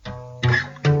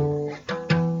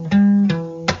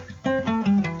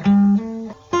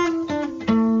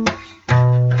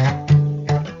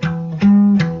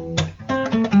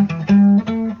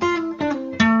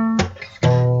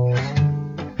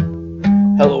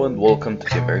Hello and welcome to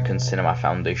the American Cinema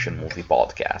Foundation Movie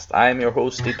Podcast. I am your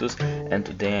host Titus, and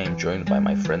today I am joined by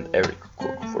my friend Eric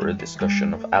Cook for a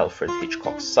discussion of Alfred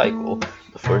Hitchcock's Psycho,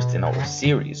 the first in our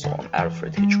series on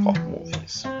Alfred Hitchcock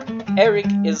movies. Eric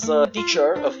is a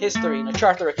teacher of history in a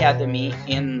charter academy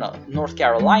in North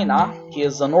Carolina. He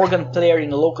is an organ player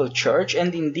in a local church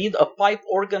and indeed a pipe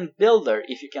organ builder,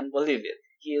 if you can believe it.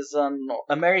 He is an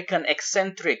American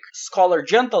eccentric scholar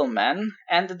gentleman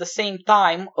and at the same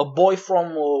time a boy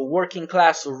from working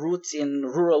class roots in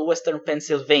rural western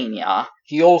Pennsylvania.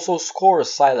 He also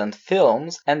scores silent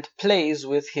films and plays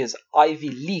with his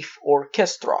Ivy Leaf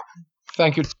Orchestra.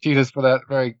 Thank you, Titus, for that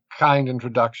very kind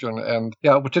introduction. And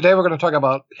today we're going to talk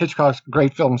about Hitchcock's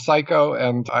great film Psycho,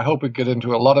 and I hope we get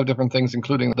into a lot of different things,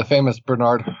 including the famous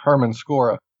Bernard Herrmann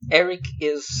score. Eric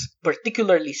is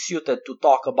particularly suited to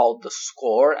talk about the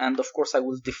score, and of course I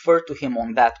will defer to him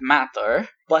on that matter.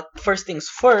 But first things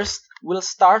first, we'll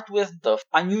start with the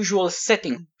unusual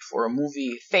setting for a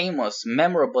movie famous,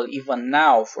 memorable even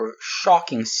now for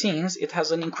shocking scenes. It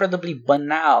has an incredibly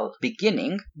banal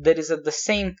beginning that is at the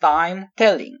same time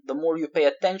telling. The more you pay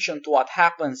attention to what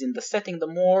happens in the setting, the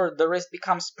more the rest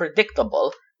becomes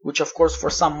predictable, which of course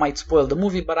for some might spoil the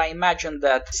movie, but I imagine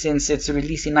that since its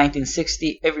release in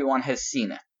 1960, everyone has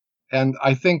seen it. And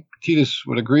I think Titus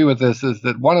would agree with this, is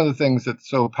that one of the things that's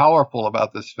so powerful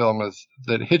about this film is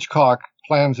that Hitchcock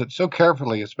plans it so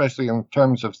carefully, especially in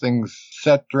terms of things,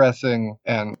 set dressing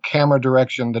and camera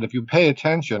direction, that if you pay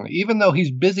attention, even though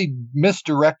he's busy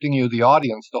misdirecting you, the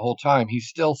audience, the whole time, he's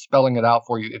still spelling it out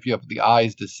for you if you have the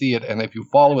eyes to see it, and if you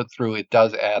follow it through, it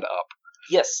does add up.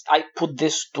 Yes, I put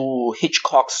this to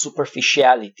Hitchcock's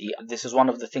superficiality. This is one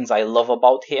of the things I love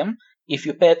about him. If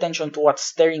you pay attention to what's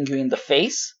staring you in the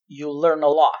face, you learn a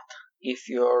lot. If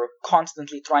you're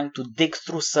constantly trying to dig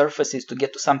through surfaces to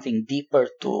get to something deeper,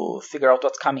 to figure out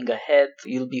what's coming ahead,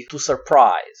 you'll be too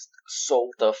surprised. So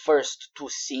the first two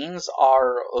scenes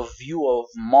are a view of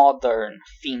modern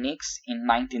Phoenix in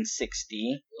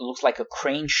 1960. It looks like a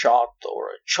crane shot or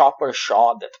a chopper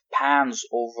shot that pans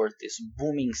over this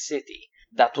booming city.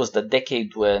 That was the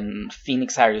decade when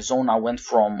Phoenix, Arizona went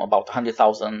from about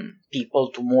 100,000 people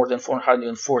to more than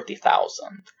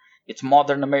 440,000. It's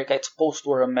modern America, it's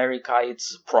post-war America,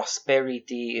 it's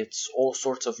prosperity, it's all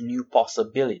sorts of new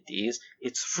possibilities,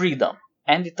 it's freedom.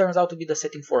 And it turns out to be the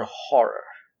setting for horror.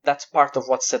 That's part of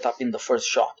what's set up in the first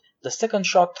shot. The second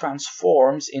shot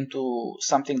transforms into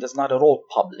something that's not at all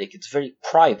public, it's very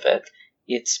private.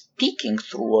 It's peeking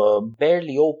through a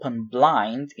barely open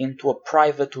blind into a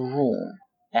private room.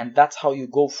 And that's how you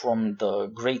go from the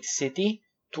great city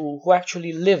to who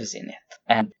actually lives in it.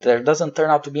 And there doesn't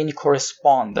turn out to be any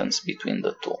correspondence between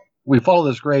the two. We follow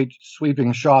this great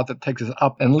sweeping shot that takes us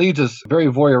up and leads us very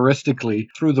voyeuristically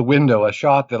through the window, a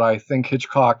shot that I think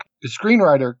Hitchcock, the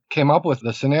screenwriter, came up with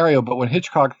the scenario, but when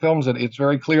Hitchcock films it, it's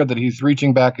very clear that he's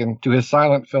reaching back into his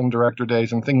silent film director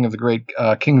days and thinking of the great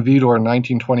King Vidor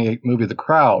 1928 movie The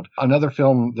Crowd, another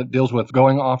film that deals with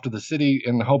going off to the city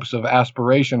in the hopes of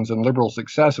aspirations and liberal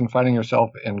success and finding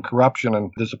yourself in corruption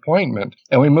and disappointment.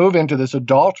 And we move into this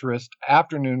adulterous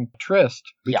afternoon tryst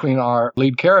between our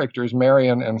lead characters,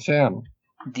 Marion and Sam.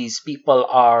 These people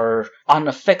are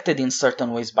unaffected in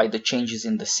certain ways by the changes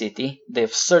in the city.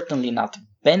 They've certainly not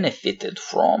benefited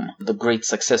from the great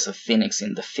success of Phoenix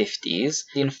in the 50s.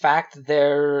 In fact,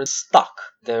 they're stuck.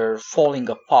 They're falling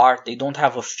apart. They don't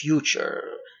have a future.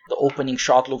 The opening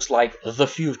shot looks like the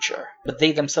future, but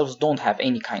they themselves don't have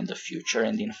any kind of future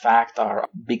and in fact are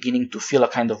beginning to feel a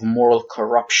kind of moral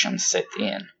corruption set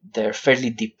in. They're fairly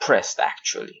depressed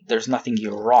actually. There's nothing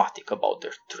erotic about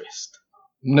their tryst.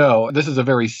 No, this is a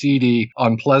very seedy,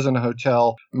 unpleasant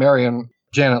hotel.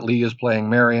 Janet Leigh is playing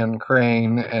Marion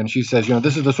Crane, and she says,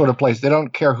 this is the sort of place, they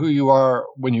don't care who you are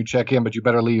when you check in, but you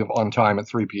better leave on time at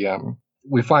 3 p.m.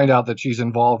 We find out that she's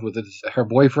involved with her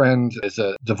boyfriend is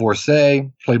a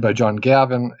divorcee, played by John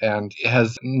Gavin, and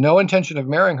has no intention of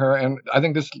marrying her, and I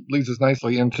think this leads us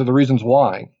nicely into the reasons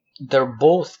why. They're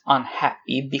both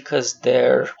unhappy because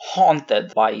they're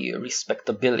haunted by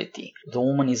respectability. The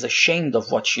woman is ashamed of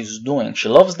what she's doing. She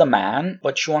loves the man,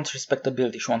 but she wants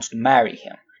respectability. She wants to marry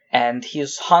him. And he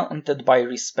is haunted by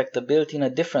respectability in a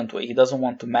different way. He doesn't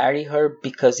want to marry her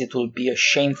because it will be a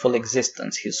shameful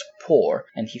existence. He's poor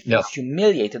and he feels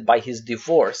humiliated by his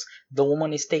divorce. The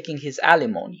woman is taking his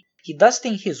alimony. He does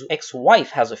think his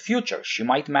ex-wife has a future. She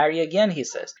might marry again, he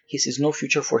says. He sees no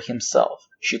future for himself.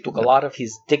 She took a lot of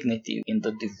his dignity in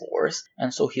the divorce,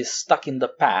 and so he's stuck in the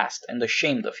past and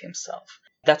ashamed of himself.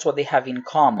 That's what they have in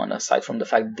common, aside from the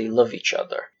fact that they love each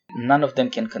other. None of them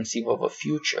can conceive of a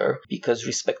future because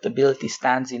respectability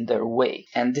stands in their way.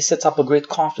 And this sets up a great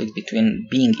conflict between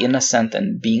being innocent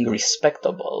and being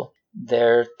respectable.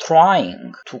 They're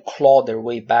trying to claw their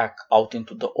way back out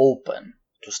into the open,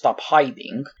 to stop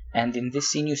hiding. And in this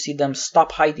scene, you see them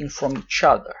stop hiding from each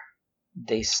other.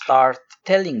 They start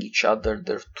telling each other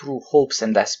their true hopes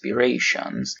and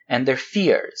aspirations and their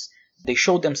fears. They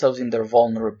show themselves in their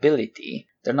vulnerability.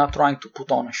 They're not trying to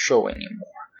put on a show anymore.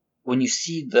 When you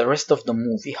see the rest of the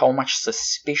movie, how much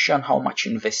suspicion, how much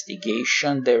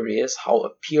investigation there is, how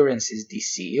appearances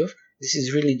deceive, this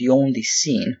is really the only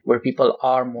scene where people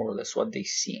are more or less what they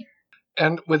seem.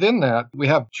 And within that, we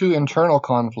have two internal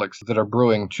conflicts that are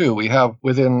brewing too. We have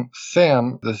within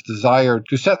Sam this desire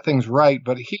to set things right,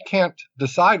 but he can't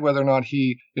decide whether or not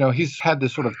he's had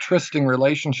this sort of trysting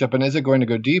relationship and is it going to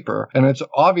go deeper? And it's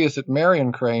obvious that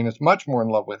Marion Crane is much more in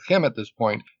love with him at this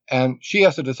point. And she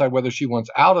has to decide whether she wants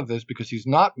out of this because he's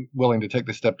not willing to take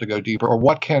the step to go deeper, or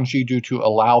what can she do to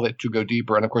allow it to go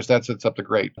deeper? And of course, that sets up the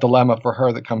great dilemma for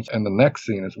her that comes in the next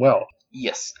scene as well.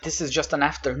 Yes, this is just an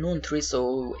afternoon tree,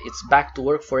 so it's back to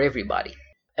work for everybody.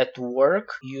 At work,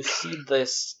 you see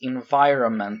this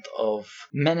environment of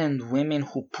men and women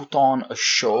who put on a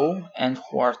show and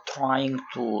who are trying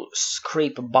to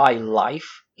scrape by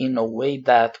life in a way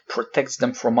that protects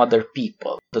them from other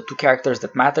people. The two characters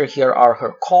that matter here are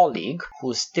her colleague,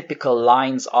 whose typical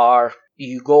lines are,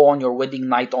 "You go on your wedding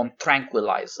night on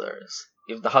tranquilizers.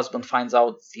 If the husband finds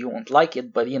out, he won't like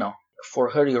it, but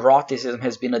for her, eroticism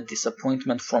has been a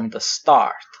disappointment from the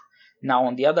start." Now,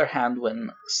 on the other hand, when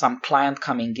some client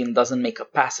coming in doesn't make a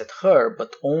pass at her,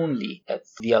 but only at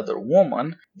the other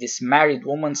woman, this married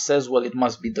woman says, well, it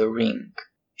must be the ring.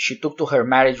 She took to her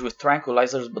marriage with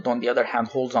tranquilizers, but on the other hand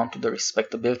holds on to the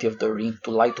respectability of the ring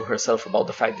to lie to herself about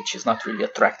the fact that she's not really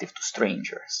attractive to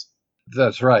strangers.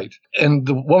 That's right. And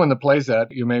the woman that plays that,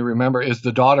 you may remember, is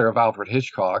the daughter of Alfred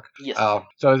Hitchcock. Yes.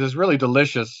 So there's really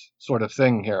delicious sort of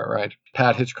thing here, right?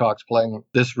 Pat Hitchcock's playing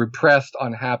this repressed,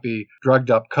 unhappy,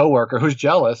 drugged-up coworker who's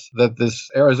jealous that this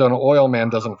Arizona oil man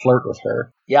doesn't flirt with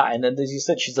her. Yeah, and then, as you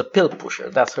said, she's a pill pusher.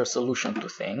 That's her solution to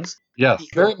things. Yes,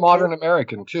 very modern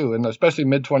American, too, and especially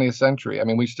mid-20th century. I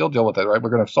mean, we still deal with it, right? We're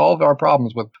going to solve our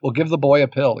problems we'll give the boy a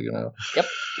pill, Yep.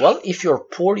 Well, if you're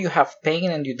poor, you have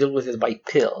pain and you deal with it by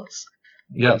pills.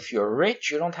 Yeah. If you're rich,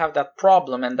 you don't have that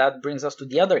problem, and that brings us to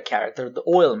the other character, the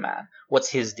oil man. What's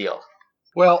his deal?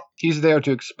 Well, he's there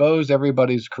to expose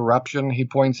everybody's corruption. He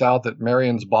points out that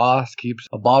Marion's boss keeps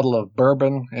a bottle of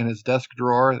bourbon in his desk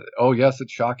drawer. Oh, yes,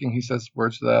 it's shocking, he says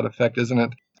words to that effect, isn't it?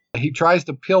 He tries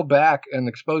to peel back and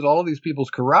expose all of these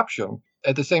people's corruption.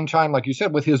 At the same time, like you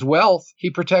said, with his wealth, he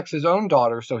protects his own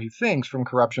daughter, so he thinks, from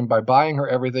corruption by buying her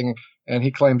everything, and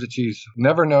he claims that she's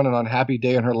never known an unhappy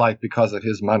day in her life because of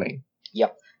his money.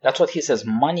 Yep, that's what he says.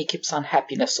 Money keeps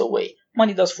unhappiness away.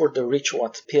 Money does for the rich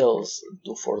what pills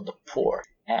do for the poor.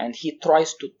 And he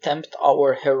tries to tempt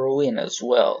our heroine as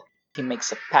well. He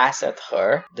makes a pass at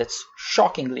her that's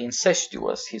shockingly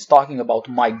incestuous. He's talking about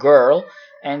my girl,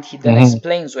 and he then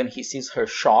explains when he sees her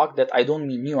shocked that I don't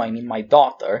mean you, I mean my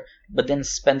daughter, but then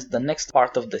spends the next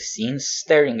part of the scene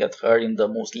staring at her in the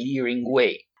most leering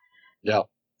way. Yeah.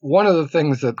 One of the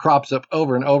things that crops up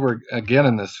over and over again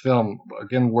in this film,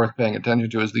 again worth paying attention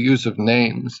to, is the use of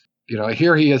names.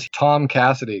 Here he is, Tom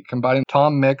Cassidy, combining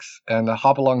Tom Mix and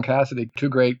Hopalong Cassidy, two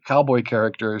great cowboy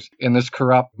characters in this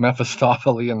corrupt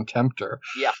Mephistophelian tempter.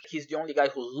 Yeah, he's the only guy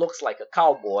who looks like a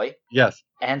cowboy. Yes.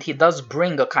 And he does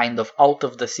bring a kind of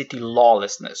out-of-the-city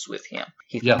lawlessness with him.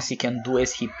 He thinks he can do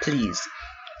as he pleases.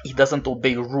 He doesn't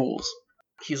obey rules.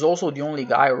 He's also the only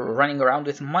guy running around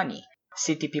with money.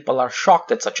 City people are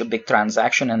shocked at such a big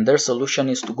transaction, and their solution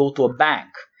is to go to a bank.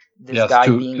 This guy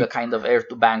being a kind of heir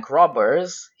to bank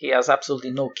robbers, he has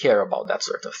absolutely no care about that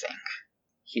sort of thing.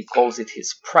 He calls it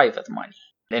his private money.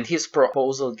 And his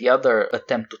proposal, the other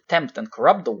attempt to tempt and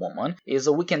corrupt the woman, is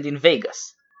a weekend in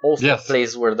Vegas. Also a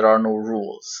place where there are no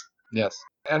rules. Yes.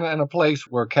 And a place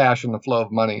where cash and the flow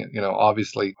of money,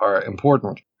 obviously are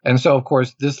important. And so, of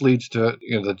course, this leads to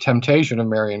the temptation of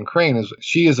Marion Crane is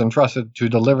she is entrusted to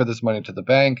deliver this money to the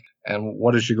bank, and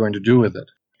what is she going to do with it?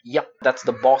 Yep, that's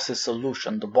the boss's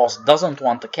solution. The boss doesn't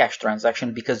want a cash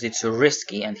transaction because it's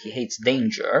risky and he hates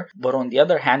danger. But on the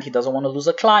other hand, he doesn't want to lose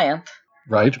a client.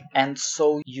 Right. And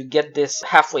so you get this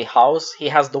halfway house. He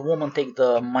has the woman take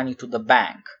the money to the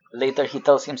bank. Later he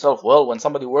tells himself, well, when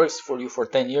somebody works for you for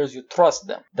 10 years, you trust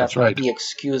them. That's right. He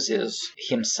excuses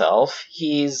himself.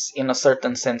 He's, in a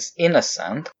certain sense,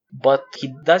 innocent. But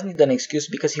he does need an excuse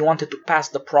because he wanted to pass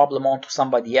the problem on to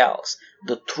somebody else.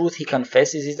 The truth he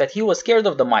confesses is that he was scared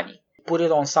of the money. He put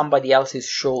it on somebody else's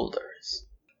shoulders.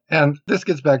 And this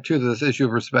gets back to this issue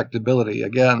of respectability.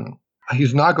 Again,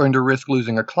 he's not going to risk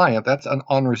losing a client. That's an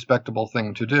unrespectable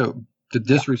thing to do, to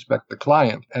disrespect the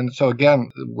client. And so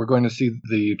again, we're going to see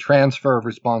the transfer of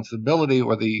responsibility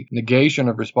or the negation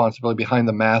of responsibility behind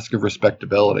the mask of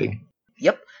respectability.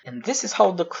 Yep, and this is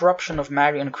how the corruption of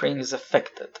Marion Crane is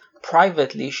affected.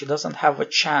 Privately, she doesn't have a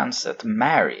chance at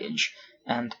marriage,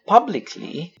 and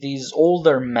publicly, these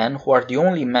older men, who are the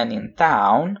only men in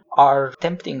town, are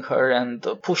tempting her and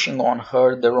pushing on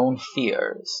her their own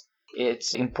fears.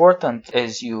 It's important,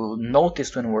 as you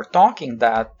noticed when we were talking,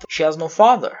 that she has no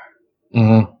father.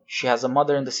 Mm-hmm. She has a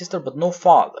mother and a sister, but no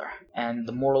father. And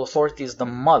the moral authority is the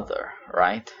mother,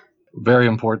 right? Very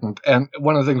important. And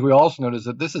one of the things we also notice is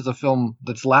that this is a film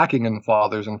that's lacking in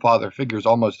fathers and father figures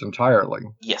almost entirely.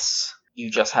 Yes. You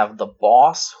just have the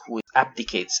boss who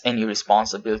abdicates any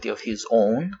responsibility of his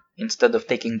own. Instead of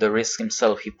taking the risk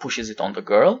himself, he pushes it on the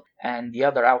girl. And the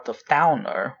other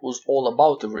out-of-towner who's all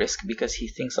about the risk because he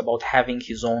thinks about having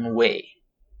his own way.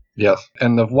 Yes.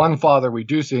 And the one father we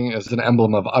do see is an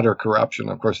emblem of utter corruption,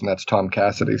 of course, and that's Tom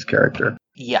Cassidy's character.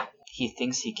 Yeah. He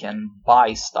thinks he can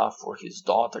buy stuff for his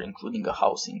daughter, including a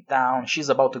house in town. She's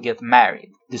about to get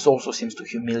married. This also seems to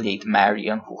humiliate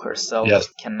Marion, who herself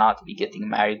cannot be getting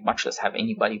married, much less have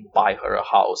anybody buy her a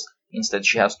house. Instead,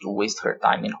 she has to waste her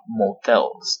time in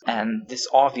motels. And this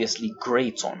obviously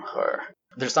grates on her.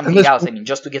 There's something else,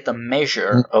 just to get a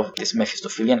measure of this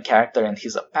Mephistophelian character and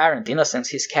his apparent innocence,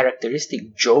 his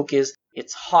characteristic joke is,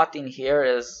 it's hot in here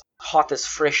as hot as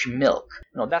fresh milk.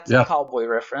 That's a cowboy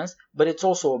reference, but it's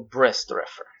also a breast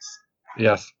reference.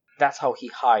 Yes. That's how he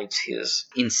hides his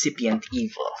incipient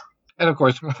evil. And of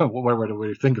course, where do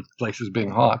we think of places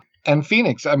being hot? And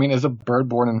Phoenix, is a bird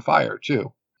born in fire,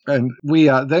 too. And we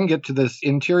then get to this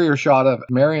interior shot of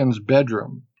Marion's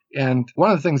bedroom. And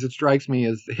one of the things that strikes me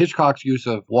is Hitchcock's use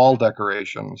of wall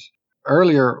decorations.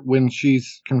 Earlier, when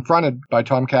she's confronted by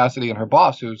Tom Cassidy and her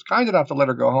boss, who's kind enough to let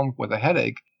her go home with a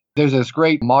headache, there's this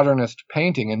great modernist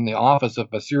painting in the office of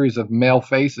a series of male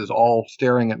faces all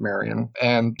staring at Marion.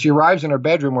 And she arrives in her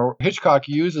bedroom where Hitchcock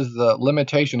uses the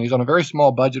limitation. He's on a very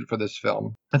small budget for this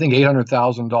film. I think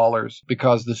 $800,000,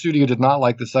 because the studio did not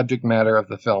like the subject matter of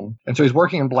the film. And so he's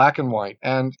working in black and white.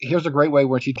 And here's a great way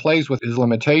where he plays with his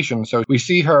limitation. So we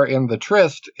see her in the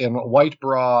tryst in a white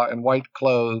bra and white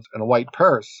clothes and a white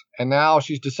purse. And now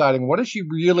she's deciding, what is she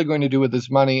really going to do with this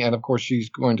money? And of course, she's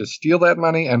going to steal that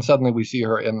money. And suddenly we see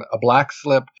her in a black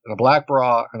slip and a black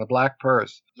bra and a black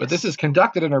purse. But this is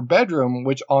conducted in her bedroom,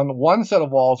 which on one set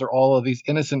of walls are all of these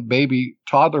innocent baby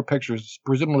toddler pictures,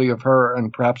 presumably of her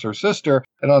and perhaps her sister.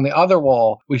 And on the other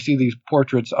wall, we see these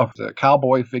portraits of the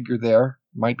cowboy figure there,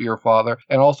 might be her father,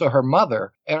 and also her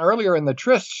mother. And earlier in the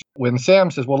tryst, when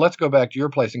Sam says, well, let's go back to your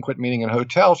place and quit meeting in a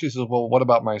hotel, she says, well, what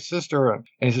about my sister? And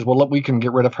he says, well, look, we can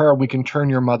get rid of her and we can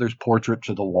turn your mother's portrait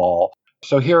to the wall.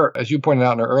 So here, as you pointed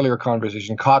out in our earlier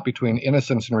conversation, caught between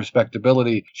innocence and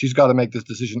respectability, she's got to make this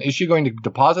decision. Is she going to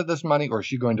deposit this money or is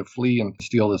she going to flee and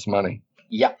steal this money?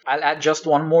 Yeah, I'll add just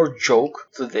one more joke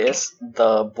to this.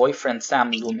 The boyfriend,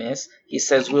 Sam Loomis, he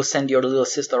says, we'll send your little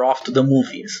sister off to the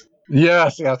movies.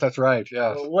 Yes, that's right,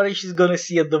 yes. What is she going to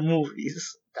see at the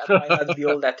movies? That might not be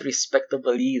all that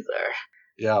respectable either.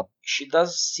 Yeah. She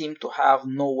does seem to have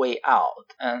no way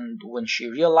out, and when she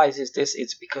realizes this,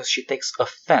 it's because she takes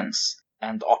offense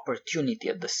and opportunity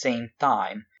at the same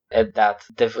time at that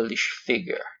devilish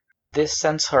figure. This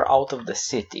sends her out of the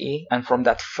city, and from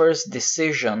that first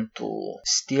decision to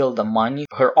steal the money,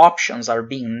 her options are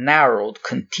being narrowed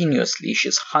continuously.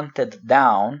 She's hunted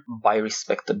down by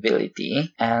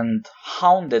respectability and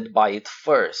hounded by it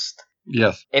first.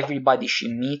 Yes. Everybody she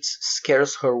meets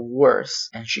scares her worse,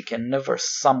 and she can never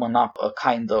summon up a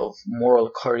kind of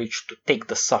moral courage to take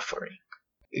the suffering.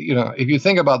 If you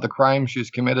think about the crime she's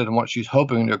committed and what she's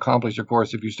hoping to accomplish, of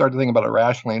course, if you start to think about it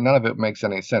rationally, none of it makes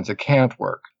any sense. It can't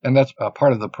work. And that's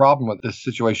part of the problem with this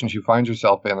situation she finds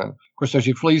herself in. And of course, so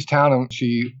she flees town and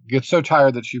she gets so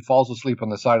tired that she falls asleep on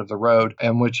the side of the road,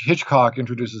 in which Hitchcock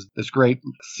introduces this great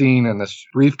scene and this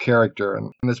brief character.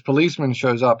 And this policeman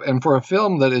shows up. And for a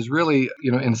film that is really,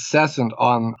 incessant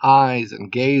on eyes and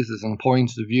gazes and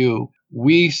points of view,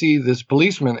 we see this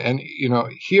policeman, and,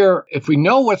 here, if we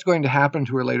know what's going to happen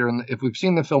to her later, and if we've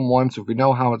seen the film once, if we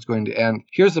know how it's going to end,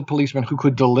 here's the policeman who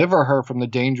could deliver her from the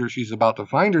danger she's about to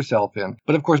find herself in.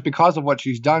 But of course, because of what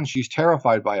she's done, she's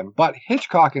terrified by him. But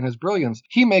Hitchcock, in his brilliance,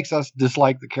 he makes us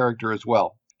dislike the character as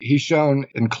well. He's shown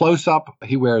in close-up.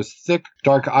 He wears thick,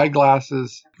 dark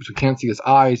eyeglasses, which we can't see his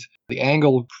eyes. The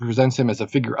angle presents him as a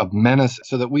figure of menace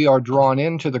so that we are drawn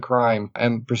into the crime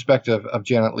and perspective of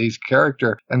Janet Leigh's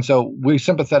character. And so we're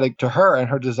sympathetic to her and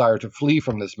her desire to flee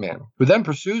from this man, who then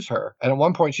pursues her. And at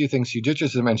one point she thinks she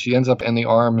ditches him and she ends up in the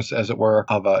arms, as it were,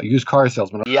 of a used car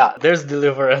salesman. Yeah, there's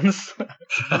Deliverance.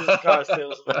 Used car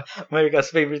salesman, America's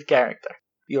favorite character.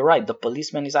 You're right, the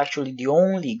policeman is actually the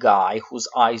only guy whose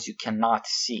eyes you cannot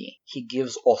see. He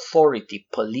gives authority,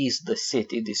 police the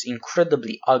city, this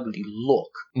incredibly ugly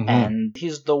look. Mm-hmm. And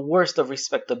he's the worst of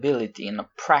respectability in a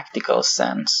practical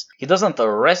sense. He doesn't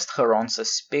arrest her on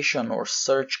suspicion or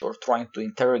search or trying to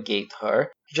interrogate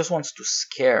her. He just wants to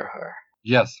scare her.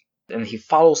 Yes. And he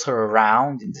follows her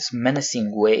around in this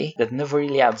menacing way that never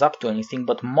really adds up to anything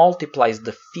but multiplies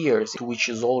the fears to which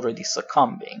she's already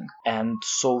succumbing. And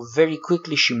so very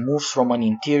quickly she moves from an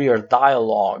interior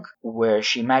dialogue where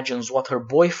she imagines what her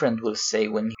boyfriend will say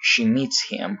when she meets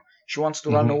him. She wants to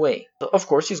run away. Of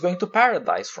course, she's going to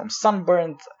paradise, from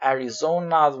sunburned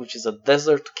Arizona, which is a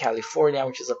desert, to California,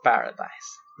 which is a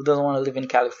paradise. Who doesn't want to live in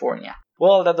California?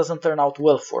 Well, that doesn't turn out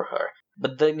well for her.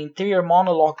 But the interior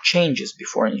monologue changes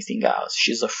before anything else.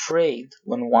 She's afraid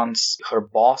when once her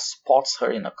boss spots her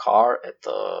in a car at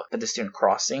the pedestrian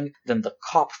crossing, then the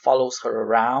cop follows her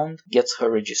around, gets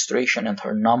her registration and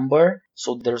her number.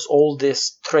 So there's all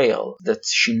this trail that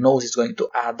she knows is going to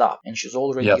add up. And she's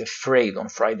already afraid on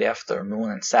Friday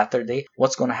afternoon and Saturday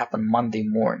what's going to happen Monday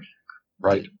morning.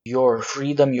 Right. Your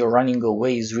freedom, your running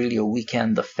away is really a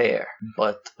weekend affair.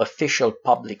 But official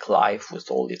public life, with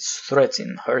all its threats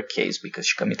in her case because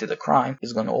she committed a crime,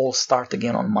 is going to all start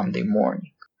again on Monday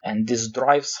morning. And this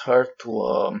drives her to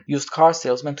a used car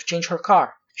salesman to change her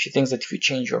car. She thinks that if you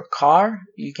change your car,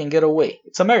 you can get away.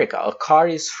 It's America. A car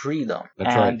is freedom.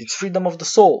 That's right. And it's freedom of the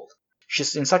soul.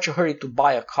 She's in such a hurry to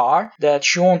buy a car that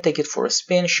she won't take it for a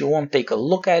spin, she won't take a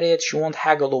look at it, she won't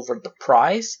haggle over the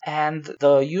price. And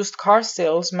the used car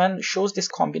salesman shows this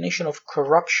combination of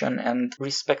corruption and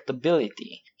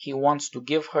respectability. He wants to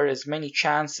give her as many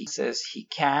chances as he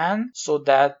can so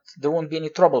that there won't be any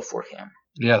trouble for him.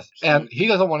 Yes, and he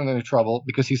doesn't want any trouble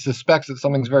because he suspects that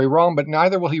something's very wrong, but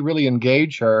neither will he really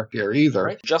engage her here either.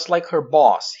 Right? Just like her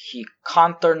boss, he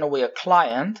can't turn away a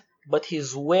client, but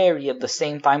he's wary at the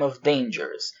same time of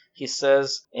dangers. He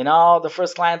says, the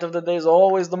first client of the day is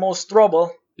always the most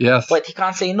trouble. Yes. But he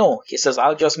can't say no. He says,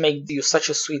 I'll just make you such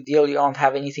a sweet deal you don't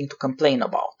have anything to complain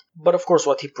about. But of course,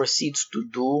 what he proceeds to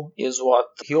do is what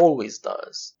he always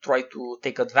does, try to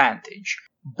take advantage.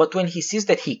 But when he sees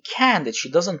that he can, that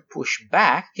she doesn't push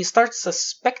back, he starts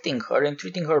suspecting her and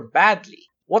treating her badly.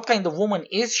 What kind of woman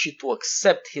is she to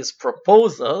accept his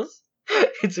proposals?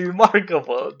 It's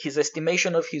remarkable. His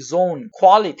estimation of his own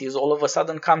qualities all of a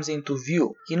sudden comes into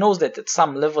view. He knows that at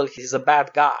some level he's a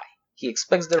bad guy. He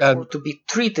expects therefore to be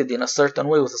treated in a certain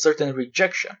way with a certain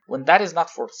rejection. When that is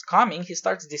not forthcoming, he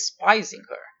starts despising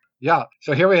her. Yeah,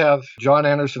 so here we have John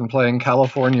Anderson playing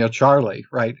California Charlie,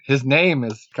 right? His name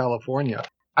is California.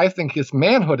 I think his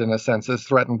manhood, in a sense, is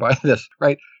threatened by this,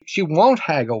 right? She won't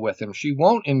haggle with him. She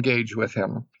won't engage with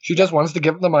him. She just wants to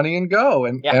give him the money and go.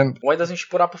 And why doesn't she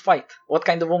put up a fight? What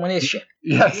kind of woman is she?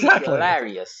 Yeah, exactly.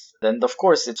 Hilarious. And of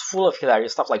course, it's full of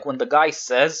hilarious stuff. Like when the guy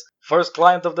says, first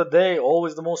client of the day,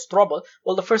 always the most trouble.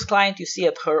 Well, the first client you see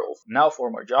at her now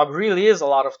former job really is a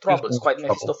lot of trouble. It's quite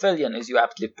Mephistophelian, as you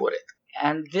aptly put it.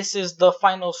 And this is the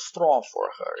final straw for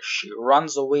her. She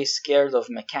runs away scared of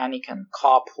mechanic and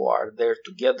cop who are there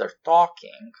together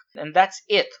talking. And that's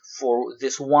it for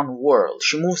this one world.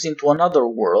 She moves into another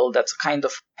world that's a kind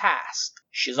of past.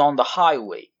 She's on the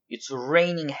highway. It's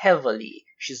raining heavily.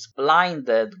 She's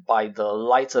blinded by the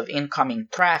lights of incoming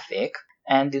traffic.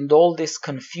 And in all this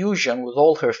confusion with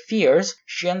all her fears,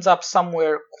 she ends up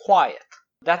somewhere quiet.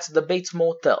 That's the Bates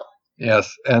Motel.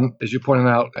 Yes, and as you pointed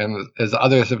out, and as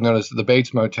others have noticed, the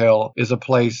Bates Motel is a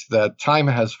place that time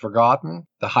has forgotten.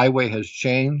 The highway has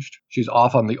changed. She's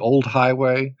off on the old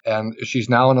highway, and she's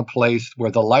now in a place where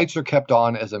the lights are kept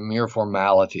on as a mere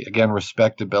formality. Again,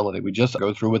 respectability. We just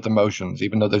go through with the motions,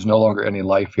 even though there's no longer any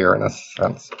life here in a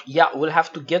sense. Yeah, we'll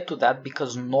have to get to that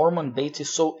because Norman Bates is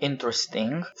so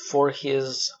interesting for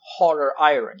his horror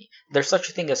irony. There's such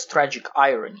a thing as tragic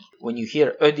irony. When you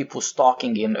hear Oedipus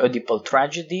talking in Oedipal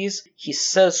tragedies, he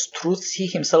says truths he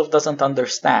himself doesn't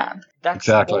understand. That's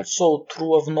also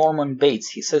true of Norman Bates.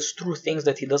 He says true things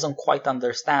that he doesn't quite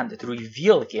understand, that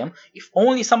reveal him. If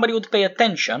only somebody would pay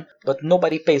attention, but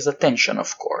nobody pays attention,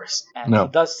 of course. And he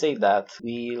does say that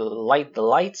we light the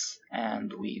lights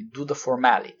and we do the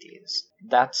formalities.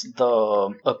 That's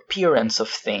the appearance of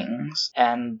things,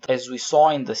 and as we saw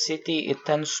in the city, it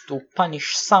tends to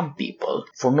punish some people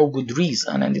for no good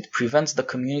reason, and it prevents the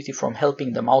community from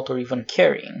helping them out or even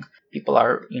caring. People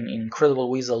are in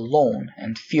incredible ways alone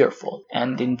and fearful,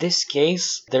 and in this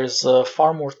case, there's a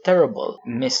far more terrible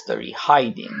mystery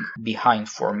hiding behind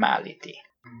formality.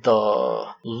 The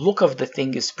look of the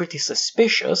thing is pretty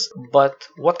suspicious, but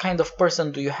what kind of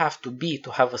person do you have to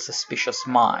have a suspicious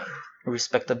mind?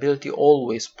 Respectability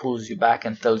always pulls you back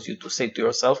and tells you to say to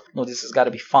yourself, no, this has got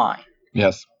to be fine.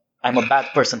 Yes. I'm a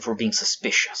bad person for being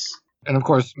suspicious. And of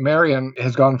course, Marion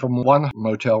has gone from one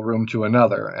motel room to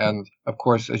another. And of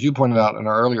course, as you pointed out in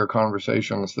our earlier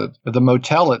conversations, that the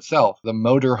motel itself, the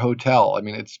motor hotel, I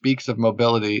mean, it speaks of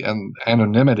mobility and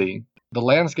anonymity. The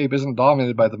landscape isn't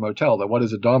dominated by the motel. What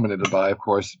is it dominated by? Of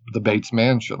course, the Bates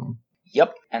Mansion.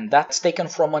 Yep, and that's taken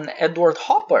from an Edward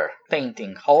Hopper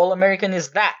painting. How all-American is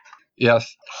that?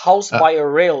 Yes. House by a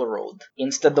railroad.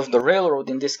 Instead of the railroad,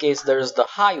 in this case, there's the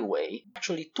highway.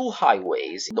 Actually, two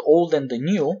highways, the old and the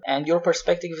new, and your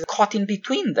perspective is caught in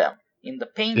between them. In the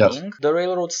painting, yes, the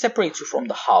railroad separates you from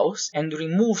the house and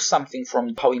removes something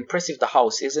from how impressive the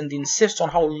house is and insists on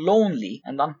how lonely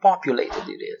and unpopulated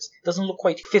it is. It doesn't look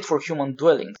quite fit for human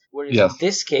dwellings. Whereas in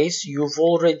this case, you've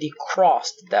already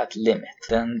crossed that limit,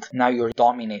 and now you're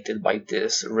dominated by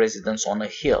this residence on a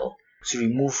hill. It's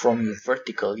removed from you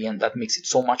vertically, and that makes it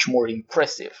so much more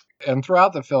impressive. And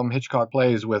throughout the film, Hitchcock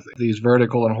plays with these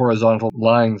vertical and horizontal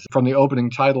lines from the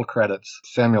opening title credits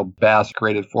Samuel Bass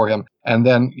created for him. And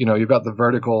then, you've got the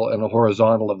vertical and the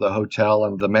horizontal of the hotel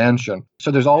and the mansion. So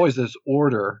there's always this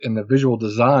order in the visual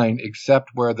design,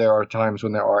 except where there are times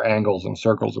when there are angles and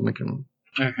circles, and we can...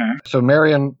 Mm-hmm. So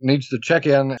Marion needs to check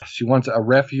in. She wants a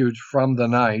refuge from the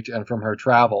night and from her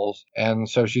travels. And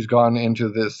so she's gone into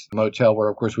this motel where,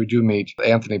 of course, we do meet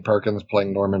Anthony Perkins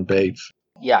playing Norman Bates.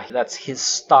 Yeah, that's his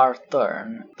star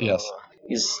turn. Yes.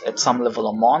 He's at some level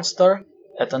a monster.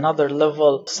 At another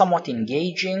level, somewhat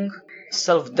engaging,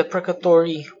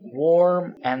 self-deprecatory,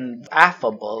 warm, and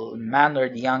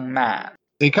affable-mannered young man.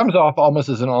 He comes off almost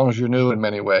as an ingenue in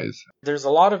many ways. There's a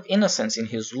lot of innocence in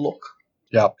his look.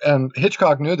 Yeah, and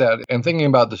Hitchcock knew that. And thinking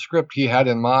about the script, he had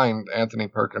in mind Anthony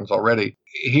Perkins already.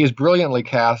 He is brilliantly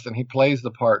cast, and he plays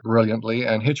the part brilliantly.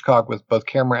 And Hitchcock, with both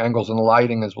camera angles and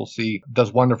lighting, as we'll see,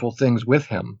 does wonderful things with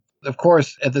him. Of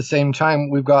course, at the same time,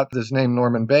 we've got this name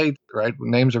Norman Bates, right?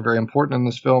 Names are very important in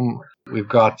this film. We've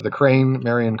got the Crane,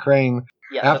 Marion Crane.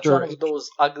 Yeah, that's one of those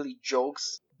ugly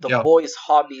jokes. The boy's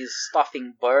hobby is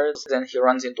stuffing birds, then he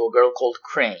runs into a girl called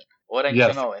Crane. Wouldn't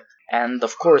you know it? And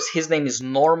of course, his name is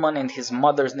Norman and his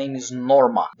mother's name is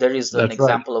Norma. There is an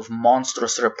example of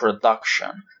monstrous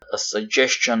reproduction, a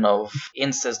suggestion of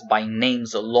incest by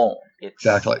names alone.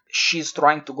 Exactly. She's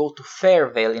trying to go to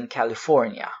Fairvale in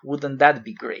California. Wouldn't that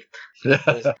be great?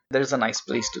 There's a nice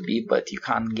place to be, but you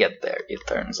can't get there, it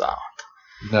turns out.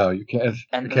 No, you can't.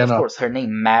 And of course, her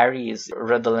name Mary is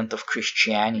redolent of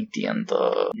Christianity and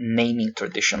the naming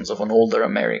traditions of an older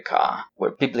America,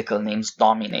 where biblical names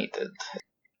dominated.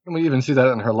 And we even see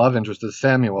that in her love interest as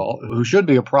Samuel, who should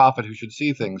be a prophet who should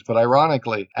see things. But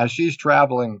ironically, as she's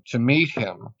traveling to meet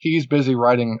him, he's busy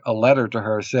writing a letter to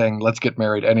her saying, let's get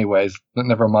married anyways.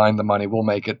 Never mind the money, we'll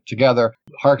make it together.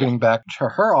 Harkening back to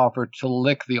her offer to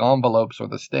lick the envelopes or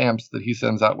the stamps that he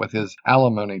sends out with his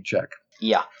alimony check.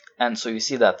 Yeah. And so you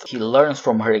see that he learns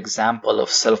from her example of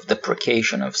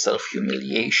self-deprecation, of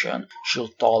self-humiliation. She'll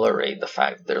tolerate the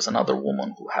fact that there's another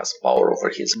woman who has power over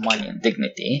his money and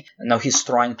dignity. And now he's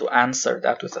trying to answer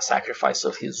that with a sacrifice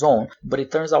of his own. But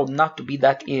it turns out not to be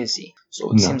that easy.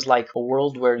 So it seems like a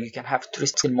world where you can have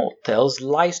trysts in motels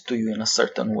lies to you in a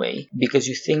certain way. Because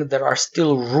you think there are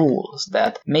still rules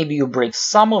that maybe you break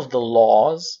some of the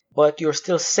laws, but you're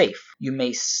still safe. You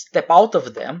may step out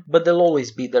of them, but they'll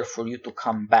always be there for you to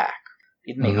come back.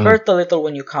 It may hurt a little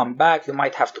when you come back. You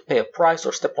might have to pay a price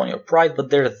or step on your pride, but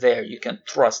they're there. You can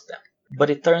trust them. But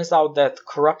it turns out that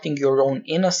corrupting your own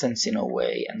innocence in a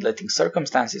way and letting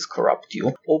circumstances corrupt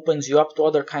you opens you up to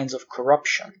other kinds of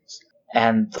corruptions.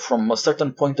 And from a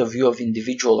certain point of view of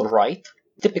individual right,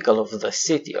 typical of the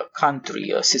city, a country,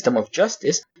 a system of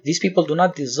justice, these people do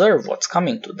not deserve what's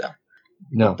coming to them.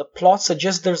 No. The plot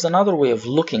suggests there's another way of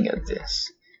looking at this.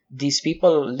 These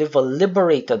people live a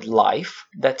liberated life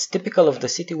that's typical of the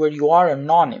city where you are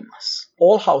anonymous.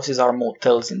 All houses are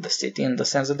motels in the city in the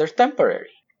sense that they're temporary.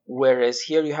 Whereas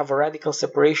here you have a radical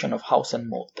separation of house and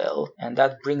motel, and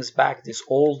that brings back this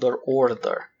older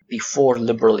order before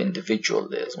liberal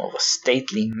individualism of a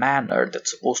stately manner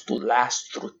that's supposed to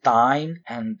last through time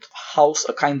and house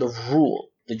a kind of rule.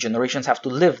 The generations have to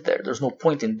live there. There's no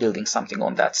point in building something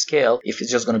on that scale if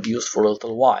it's just going to be used for a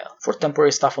little while. For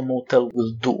temporary stuff, a motel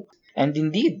will do. And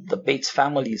indeed, the Bates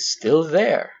family is still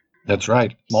there. That's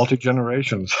right.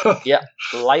 Multi-generations. Yeah,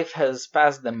 life has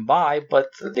passed them by, but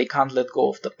they can't let go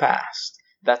of the past.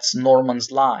 That's Norman's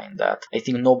line, that I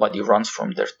think nobody runs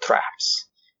from their traps.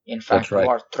 In fact, That's right. You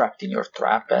are trapped in your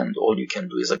trap, and all you can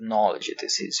do is acknowledge it,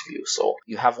 is his view. So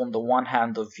you have on the one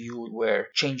hand a view where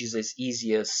change is as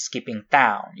easy as skipping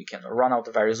town. You can run out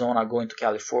of Arizona, go into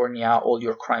California, all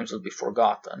your crimes will be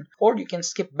forgotten. Or you can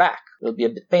skip back. It'll be a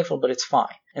bit painful, but it's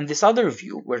fine. And this other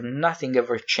view where nothing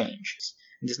ever changes.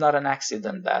 It is not an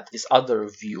accident that this other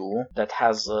view that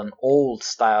has an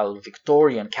old-style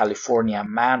Victorian California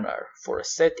manner for a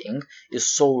setting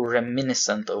is so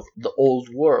reminiscent of the old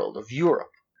world of Europe.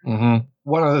 Mm-hmm.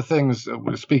 One of the things,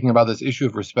 speaking about this issue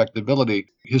of respectability,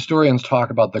 historians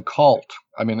talk about the cult.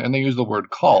 And they use the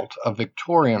word cult of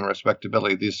Victorian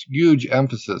respectability, this huge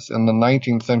emphasis in the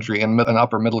 19th century in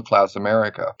upper middle class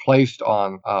America placed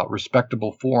on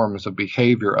respectable forms of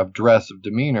behavior, of dress, of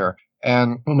demeanor.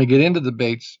 And when we get into the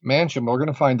Bates mansion, we're going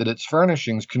to find that its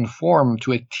furnishings conform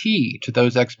to a T to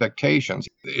those expectations.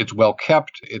 It's well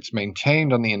kept. It's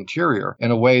maintained on the interior in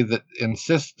a way that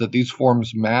insists that these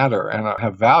forms matter and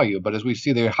have value. But as we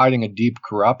see, they're hiding a deep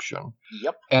corruption.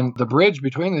 Yep. And the bridge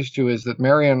between these two is that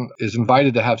Marion is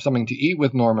invited to have something to eat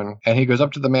with Norman, and he goes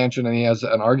up to the mansion and he has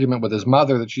an argument with his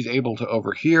mother that she's able to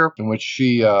overhear, in which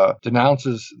she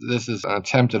denounces this as an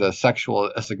attempt at a sexual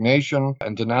assignation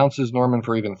and denounces Norman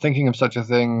for even thinking of such a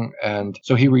thing. And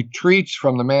so he retreats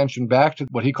from the mansion back to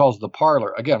what he calls the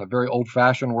parlor. Again, a very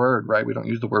old-fashioned word, right? We don't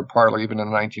use the word parlor even in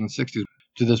the 1960s.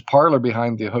 To this parlor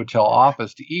behind the hotel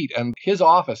office to eat. And his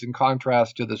office, in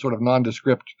contrast to the sort of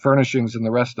nondescript furnishings in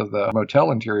the rest of the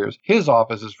motel interiors, his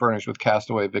office is furnished with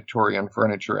castaway Victorian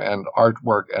furniture and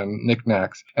artwork and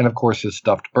knickknacks, and of course his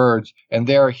stuffed birds. And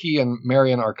there he and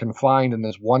Marion are confined in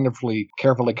this wonderfully,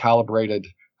 carefully calibrated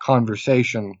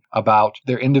conversation about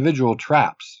their individual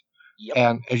traps. Yep.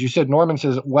 And as you said, Norman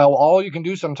says, well, all you can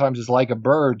do sometimes is like a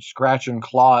bird, scratch and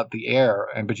claw at the air,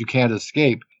 but you can't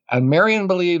escape. And Marion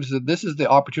believes that this is the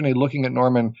opportunity, looking at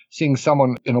Norman, seeing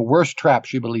someone in a worse trap.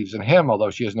 She believes in him, although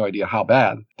she has no idea how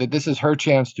bad, that this is her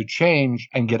chance to change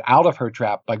and get out of her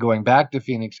trap by going back to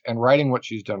Phoenix and righting what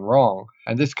she's done wrong.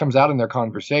 And this comes out in their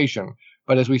conversation.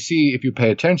 But as we see, if you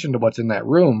pay attention to what's in that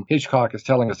room, Hitchcock is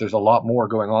telling us there's a lot more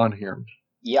going on here.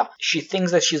 Yeah, she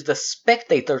thinks that she's the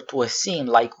spectator to a scene,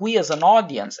 like we as an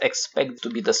audience expect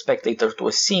to be the spectator to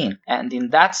a scene. And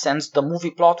in that sense, the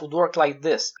movie plot would work like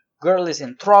this. Girl is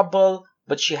in trouble,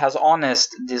 but she has honest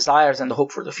desires and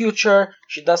hope for the future.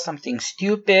 She does something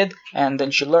stupid, and then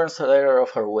she learns the error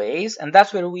of her ways, and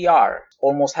that's where we are,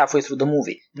 almost halfway through the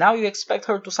movie. Now you expect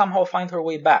her to somehow find her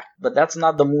way back, but that's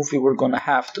not the movie we're gonna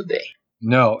have today.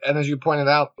 No, and as you pointed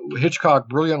out, Hitchcock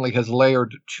brilliantly has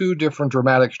layered two different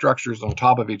dramatic structures on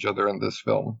top of each other in this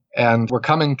film. And we're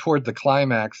coming toward the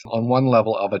climax on one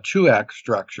level of a two-act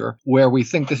structure where we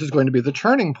think this is going to be the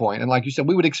turning point. And like you said,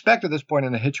 we would expect at this point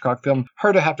in a Hitchcock film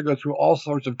her to have to go through all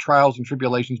sorts of trials and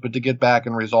tribulations, but to get back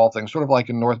and resolve things, sort of like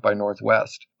in North by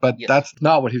Northwest. But Yes. That's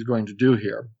not what he's going to do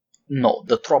here. No,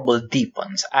 the trouble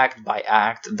deepens. Act by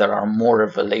act, there are more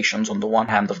revelations on the one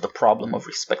hand of the problem of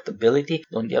respectability,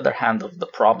 on the other hand of the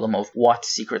problem of what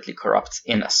secretly corrupts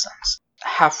innocence.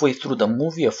 Halfway through the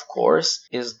movie, of course,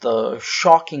 is the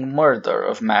shocking murder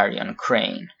of Marion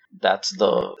Crane. That's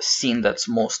the scene that's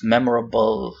most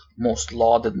memorable, most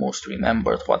lauded, most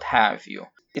remembered, what have you.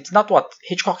 It's not what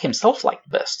Hitchcock himself liked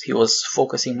best. He was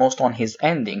focusing most on his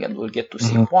ending, and we'll get to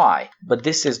see why. But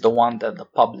this is the one that the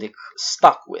public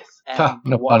stuck with. And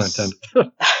No pun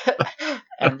intended.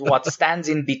 And what stands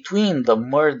in between the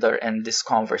murder and this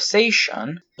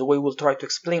conversation, the way we'll try to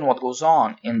explain what goes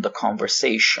on in the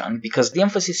conversation, because the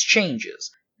emphasis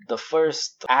changes. The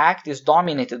first act is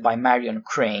dominated by Marion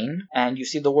Crane, and you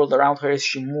see the world around her as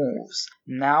she moves.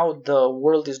 Now the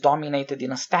world is dominated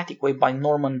in a static way by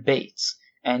Norman Bates.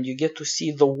 And you get to see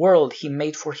the world he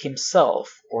made for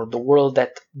himself, or the world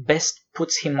that best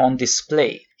puts him on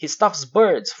display. He stuffs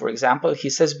birds, for example,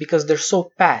 he says, because they're so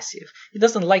passive. He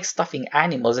doesn't like stuffing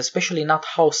animals, especially not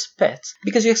house pets,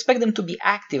 because you expect them to be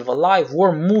active, alive,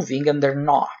 warm, moving, and they're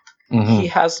not. He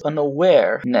has an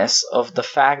awareness of the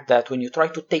fact that when you try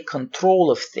to take control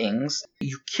of things,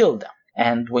 you kill them.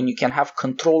 And when you can have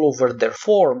control over their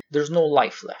form, there's no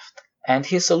life left. And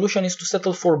his solution is to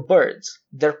settle for birds.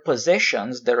 They're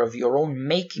possessions, they're of your own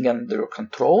making and under your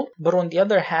control, but on the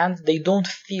other hand, they don't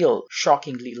feel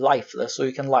shockingly lifeless, so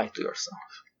you can lie to yourself.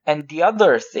 And the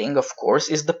other thing, of course,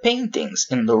 is the paintings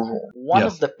in the room. One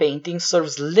Yes. of the paintings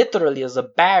serves literally as a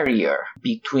barrier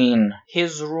between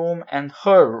his room and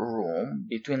her room,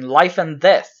 between life and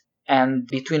death, and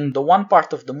between the one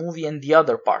part of the movie and the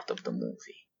other part of the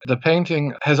movie. The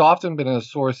painting has often been a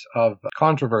source of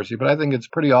controversy, but I think it's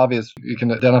pretty obvious. You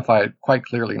can identify it quite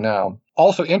clearly now.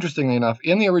 Also, interestingly enough,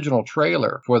 in the original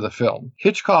trailer for the film,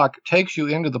 Hitchcock takes you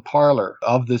into the parlor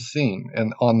of this scene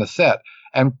and on the set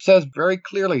and says very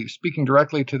clearly, speaking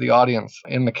directly to the audience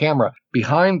in the camera,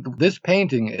 behind this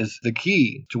painting is the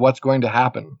key to what's going to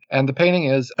happen. And the painting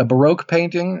is a Baroque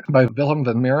painting by Wilhelm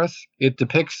van Mieris. It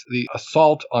depicts the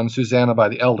assault on Susanna by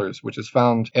the elders, which is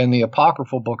found in the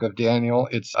apocryphal book of Daniel.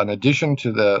 It's an addition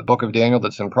to the book of Daniel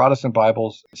that's in Protestant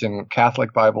Bibles. It's in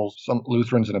Catholic Bibles. Some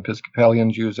Lutherans and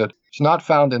Episcopalians use it. It's not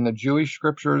found in the Jewish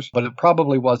scriptures, but it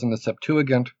probably was in the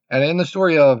Septuagint. And in the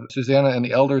story of Susanna and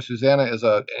the elders, Susanna is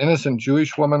an innocent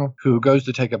Jewish woman who goes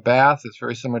to take a bath. It's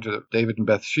very similar to David and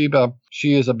Bathsheba.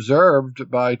 She is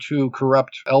observed by two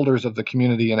corrupt elders of the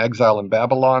community in exile in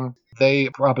Babylon. They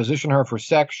proposition her for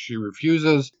sex. She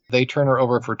refuses. They turn her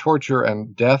over for torture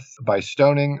and death by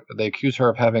stoning. They accuse her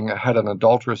of having had an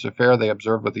adulterous affair they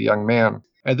observed with a young man.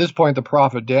 At this point, the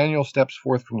prophet Daniel steps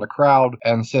forth from the crowd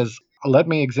and says, "Let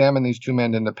me examine these two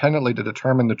men independently to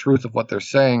determine the truth of what they're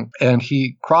saying." And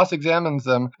he cross-examines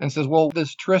them and says, well,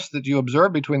 this tryst that you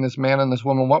observed between this man and this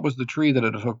woman, what was the tree that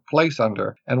it took place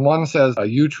under? And one says a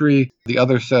yew tree, the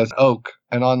other says oak.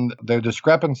 And on their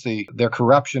discrepancy, their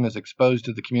corruption is exposed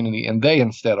to the community, and they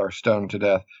instead are stoned to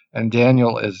death. And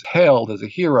Daniel is hailed as a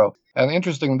hero. And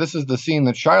interesting, this is the scene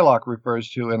that Shylock refers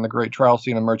to in the great trial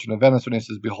scene in Merchant of Venice when he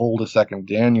says, "Behold a second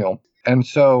Daniel." And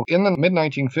so in the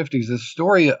mid-1950s, this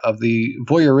story of the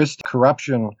voyeuristic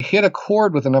corruption hit a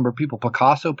chord with a number of people.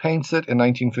 Picasso paints it in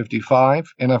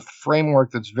 1955 in a framework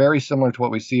that's very similar to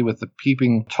what we see with the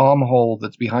peeping Tom hole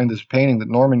that's behind this painting that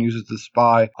Norman uses to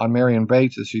spy on Marion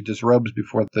Bates as she disrobes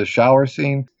before the shower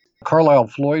scene. Carlisle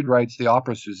Floyd writes the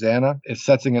opera Susanna. It's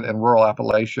setting it in rural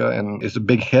Appalachia and is a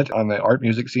big hit on the art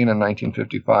music scene in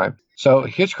 1955. So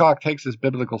Hitchcock takes this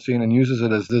biblical scene and uses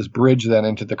it as this bridge then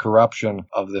into the corruption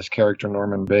of this character,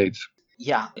 Norman Bates.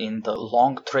 Yeah, in the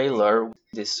long trailer,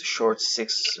 this short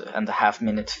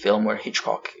 6.5-minute film where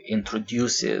Hitchcock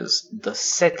introduces the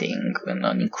setting in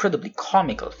an incredibly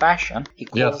comical fashion, he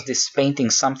calls this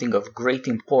painting something of great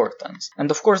importance.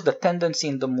 And of course, the tendency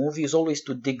in the movie is always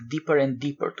to dig deeper and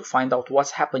deeper to find out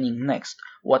what's happening next,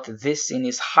 what this scene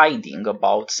is hiding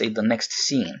about, say, the next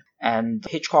scene. And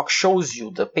Hitchcock shows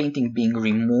you the painting being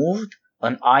removed,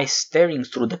 an eye staring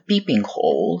through the peeping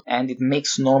hole, and it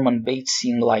makes Norman Bates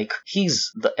seem like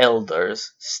he's the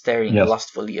elders staring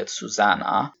lustfully at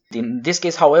Susanna. In this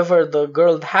case, however, the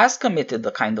girl has committed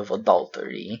a kind of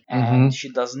adultery, and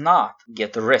she does not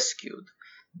get rescued.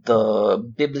 The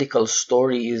biblical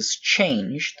story is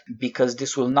changed because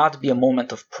this will not be a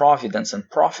moment of providence and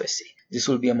prophecy. This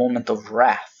will be a moment of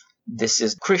wrath. This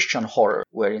is Christian horror,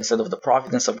 where instead of the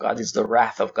providence of God, it's the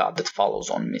wrath of God that follows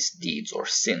on misdeeds or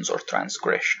sins or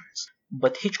transgressions.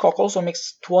 But Hitchcock also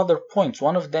makes two other points.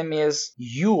 One of them is,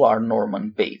 you are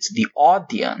Norman Bates. The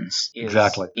audience is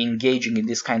engaging in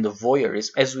this kind of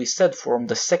voyeurism. As we said, from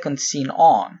the second scene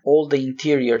on, all the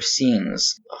interior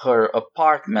scenes, her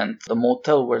apartment, the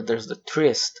motel where there's the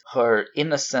tryst, her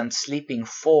innocent sleeping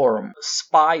form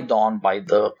spied on by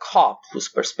the cop whose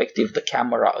perspective the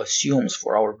camera assumes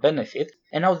for our benefit.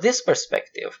 And now this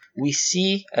perspective, we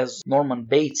see as Norman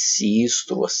Bates sees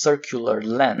through a circular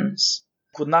lens,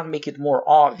 could not make it more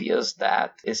obvious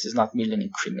that this is not merely an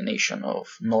incrimination of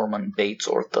Norman Bates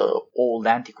or the old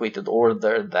antiquated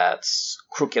order that's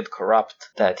crooked, corrupt,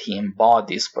 that he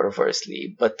embodies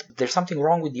perversely, but there's something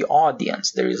wrong with the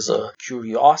audience. There is a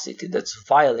curiosity that's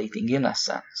violating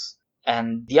innocence.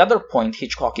 And the other point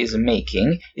Hitchcock is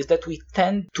making is that we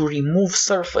tend to remove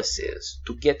surfaces,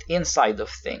 to get inside of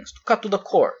things, to cut to the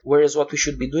core, whereas what we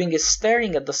should be doing is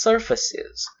staring at the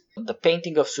surfaces. The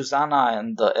painting of Susanna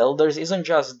and the elders isn't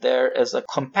just there as a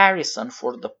comparison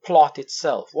for the plot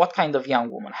itself. What kind of young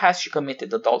woman? Has she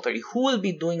committed adultery? Who will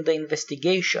be doing the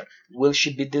investigation? Will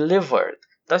she be delivered?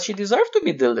 Does she deserve to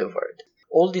be delivered?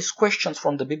 All these questions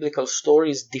from the biblical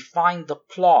stories define the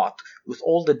plot with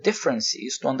all the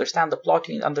differences. To understand the plot,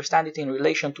 you understand it in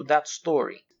relation to that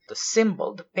story. The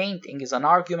symbol, the painting, is an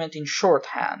argument in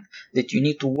shorthand that you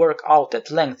need to work out at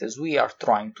length as we are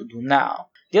trying to do now.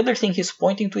 The other thing he's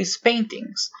pointing to is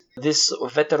paintings. This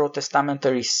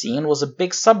veterotestamentary scene was a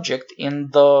big subject in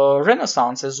the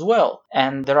Renaissance as well.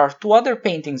 And there are two other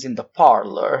paintings in the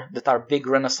parlor that are big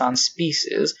Renaissance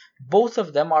pieces. Both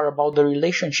of them are about the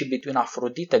relationship between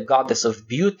Aphrodite, goddess of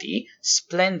beauty,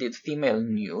 splendid female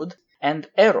nude, and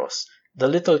Eros, the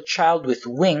little child with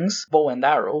wings, bow and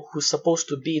arrow, who's supposed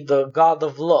to be the god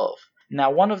of love. Now,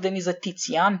 one of them is a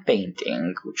Tizian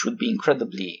painting, which would be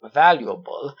incredibly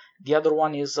valuable. The other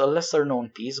one is a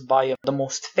lesser-known piece by the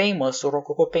most famous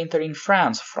Rococo painter in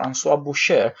France, François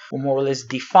Boucher, who more or less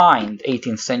defined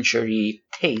 18th century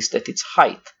taste at its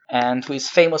height, and who is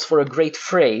famous for a great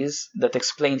phrase that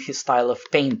explained his style of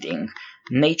painting: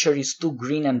 "Nature is too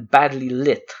green and badly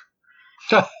lit."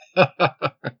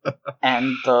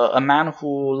 And a man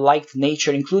who liked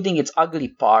nature, including its ugly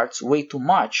parts, way too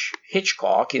much,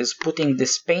 Hitchcock, is putting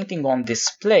this painting on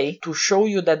display to show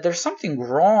you that there's something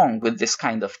wrong with this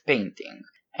kind of painting.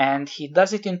 And he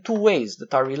does it in two ways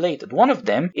that are related. One of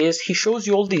them is he shows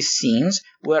you all these scenes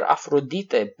where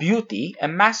Aphrodite, beauty,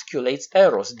 emasculates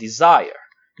Eros, desire.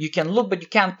 You can look, but you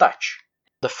can't touch.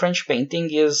 The French painting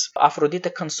is Aphrodite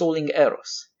consoling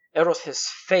Eros. Eros has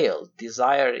failed,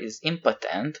 desire is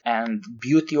impotent, and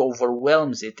beauty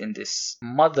overwhelms it in this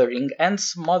mothering and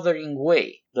smothering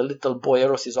way. The little boy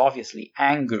Eros is obviously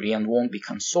angry and won't be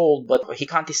consoled, but he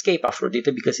can't escape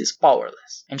Aphrodite because he's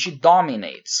powerless. And she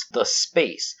dominates the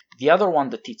space. The other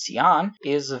one, the Tizian,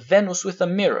 is Venus with a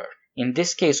mirror. In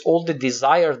this case, all the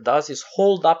desire does is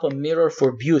hold up a mirror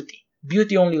for beauty.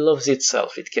 Beauty only loves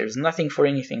itself. It cares nothing for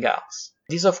anything else.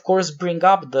 These, of course, bring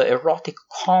up the erotic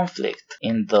conflict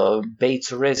in the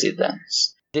Bates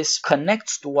residence. This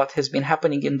connects to what has been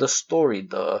happening in the story,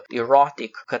 the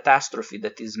erotic catastrophe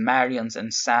that is Marion's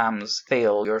and Sam's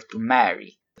failure to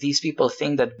marry. These people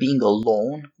think that being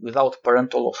alone, without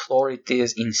parental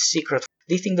authorities, in secret,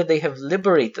 they think that they have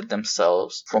liberated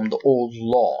themselves from the old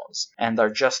laws and are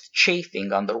just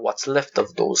chafing under what's left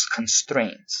of those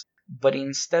constraints. But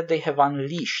instead they have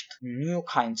unleashed new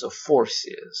kinds of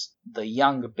forces. The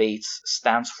young Bates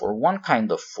stands for one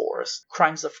kind of force,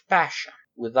 crimes of passion.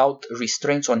 Without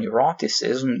restraints on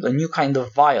eroticism, a new kind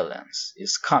of violence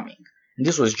is coming. And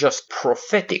this was just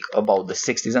prophetic about the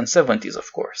 60s and 70s,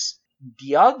 of course.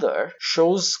 The other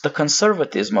shows the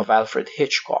conservatism of Alfred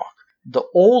Hitchcock. The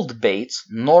old Bates,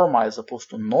 Norma as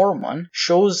opposed to Norman,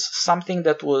 shows something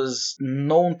that was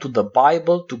known to the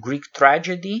Bible, to Greek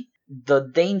tragedy, the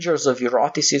dangers of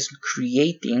eroticism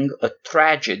creating a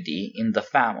tragedy in the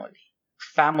family.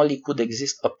 Family could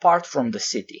exist apart from the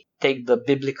city. Take the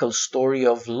biblical story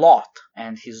of Lot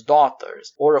and his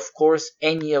daughters, or of course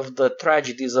any of the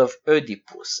tragedies of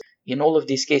Oedipus. In all of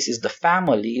these cases, the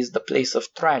family is the place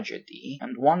of tragedy,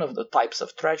 and one of the types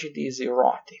of tragedy is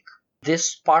erotic.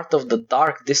 This part of the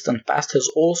dark, distant past has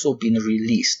also been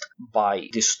released by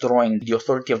destroying the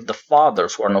authority of the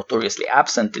fathers, who are notoriously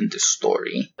absent in this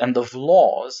story, and of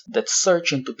laws that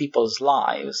search into people's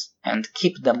lives and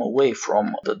keep them away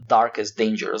from the darkest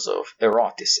dangers of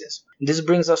eroticism. This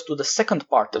brings us to the second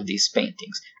part of these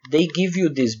paintings. They give you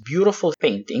these beautiful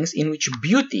paintings in which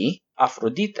beauty,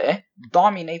 Aphrodite,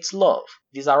 dominates love.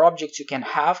 These are objects you can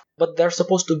have, but they're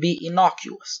supposed to be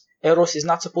innocuous. Eros is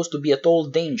not supposed to be at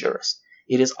all dangerous.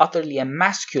 It is utterly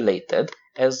emasculated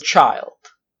as a child.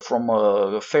 From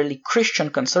a fairly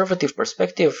Christian conservative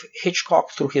perspective,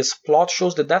 Hitchcock, through his plot,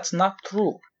 shows that that's not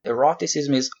true.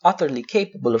 Eroticism is utterly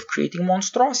capable of creating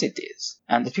monstrosities,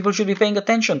 and that people should be paying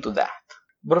attention to that.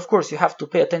 But of course, you have to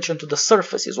pay attention to the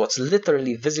surfaces, what's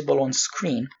literally visible on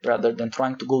screen, rather than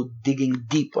trying to go digging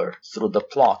deeper through the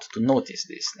plot to notice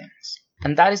these things.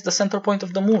 And that is the center point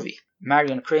of the movie.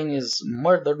 Marion Crane is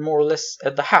murdered more or less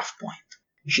at the half point.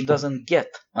 She doesn't get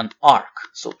an arc,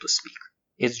 so to speak.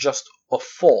 It's just a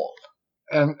fall.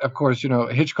 And of course,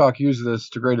 Hitchcock used this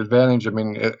to great advantage. I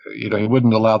mean, he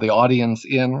wouldn't allow the audience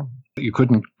in. You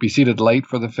couldn't be seated late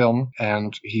for the film,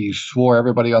 and he swore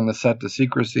everybody on the set to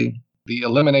secrecy. The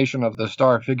elimination of the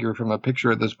star figure from a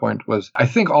picture at this point was, I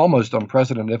think, almost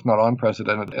unprecedented, if not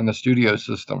unprecedented, in the studio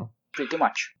system. Pretty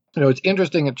much. It's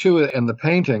interesting, too, in the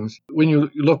paintings, when you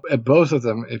look at both of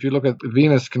them, if you look at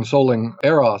Venus consoling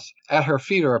Eros, at her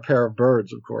feet are a pair of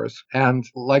birds, of course. And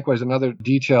likewise, another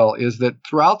detail is that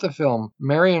throughout the film,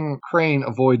 Marion Crane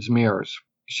avoids mirrors.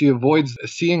 She avoids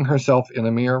seeing herself in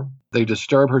a mirror. They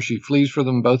disturb her. She flees for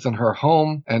them both in her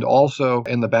home and also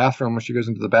in the bathroom, when she goes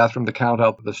into the bathroom to count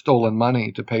out the stolen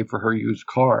money to pay for her used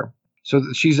car. So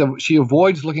she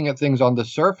avoids looking at things on the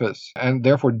surface and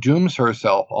therefore dooms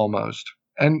herself almost.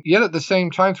 And yet at the same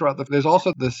time there's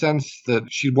also the sense that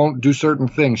she won't do certain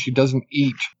things. She doesn't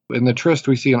eat. In The Tryst,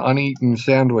 we see an uneaten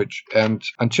sandwich. And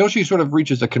until she sort of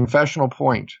reaches a confessional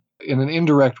point in an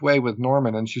indirect way with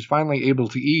Norman, and she's finally able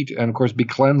to eat and, of course, be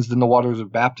cleansed in the waters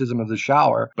of baptism of the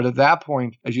shower. But at that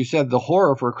point, as you said, the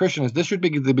horror for a Christian is this should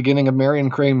be the beginning of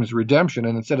Marion Crane's redemption.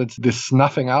 And instead, it's this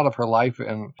snuffing out of her life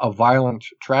in a violent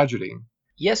tragedy.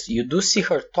 Yes, you do see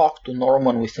her talk to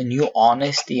Norman with a new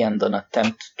honesty and an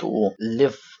attempt to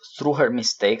live through her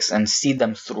mistakes and see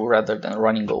them through rather than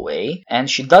running away. And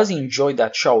she does enjoy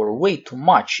that shower way too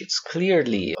much. It's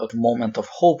clearly a moment of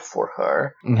hope for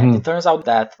her. And it turns out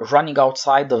that running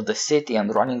outside of the city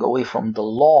and running away from the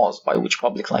laws by which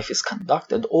public life is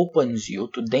conducted opens you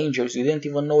to dangers you didn't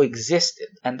even know existed.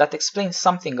 And that explains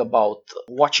something about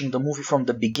watching the movie from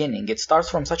the beginning. It starts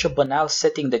from such a banal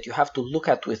setting that you have to look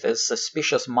at with as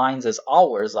suspicious minds as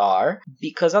ours are,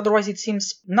 because otherwise it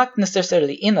seems not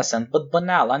necessarily innocent, but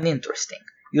banal, uninteresting.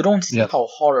 You don't see how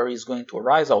horror is going to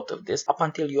arise out of this up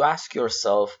until you ask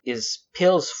yourself, is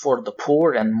pills for the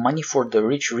poor and money for the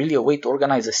rich really a way to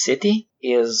organize a city?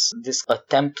 Is this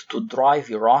attempt to drive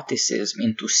eroticism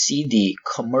into seedy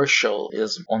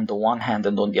commercialism on the one hand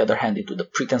and on the other hand into the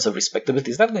pretense of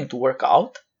respectability, is that going to work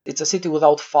out? It's a city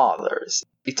without fathers.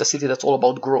 It's a city that's all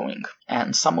about growing.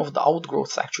 And some of the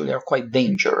outgrowths actually are quite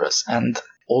dangerous. And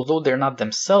although they're not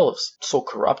themselves so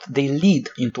corrupt, they lead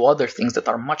into other things that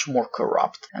are much more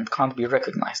corrupt and can't be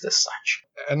recognized as such.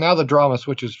 And now the drama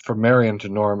switches from Marion to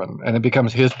Norman, and it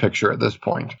becomes his picture at this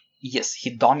point. Yes,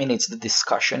 he dominates the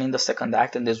discussion in the second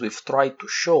act, and as we've tried to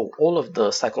show, all of the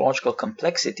psychological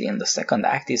complexity in the second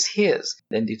act is his.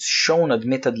 And it's shown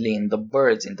admittedly in the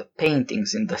birds, in the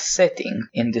paintings, in the setting,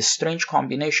 in this strange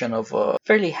combination of a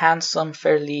fairly handsome,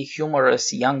 fairly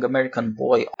humorous young American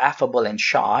boy, affable and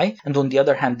shy, and on the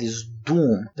other hand this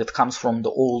doom that comes from the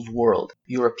old world.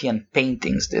 European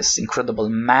paintings, this incredible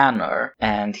manner,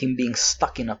 and him being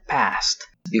stuck in a past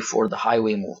before the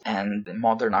highway moved and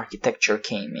modern architecture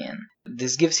came in.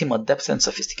 This gives him a depth and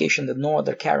sophistication that no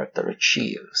other character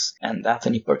achieves, and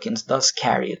Anthony Perkins does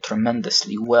carry it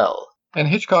tremendously well. And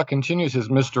Hitchcock continues his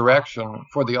misdirection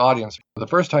for the audience. The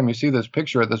first time you see this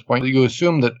picture at this point, you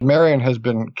assume that Marion has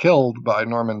been killed by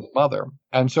Norman's mother.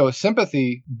 And so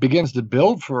sympathy begins to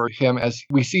build for him as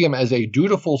we see him as a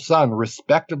dutiful son,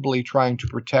 respectably trying to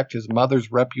protect his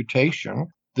mother's reputation,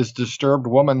 this disturbed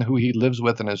woman who he lives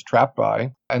with and is trapped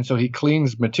by. And so he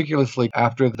cleans meticulously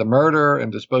after the murder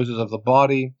and disposes of the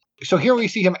body. So here we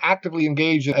see him actively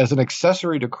engaged as an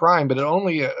accessory to crime, but it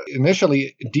only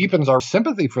initially deepens our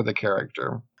sympathy for the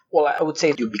character. Well, I would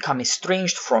say you become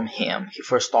estranged from him. He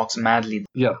first talks madly.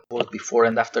 Both before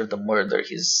and after the murder,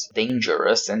 he's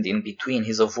dangerous, and in between,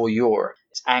 he's a voyeur.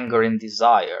 It's anger and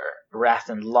desire, wrath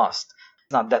and lust.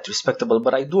 It's not that respectable,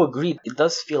 but I do agree. It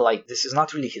does feel like this is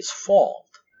not really his fault.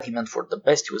 He meant for the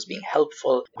best, he was being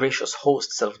helpful, gracious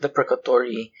host,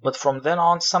 self-deprecatory. But from then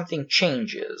on, something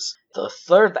changes. The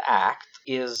third act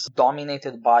is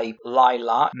dominated by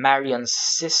Lila, Marion's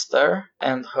sister,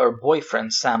 and her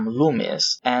boyfriend Sam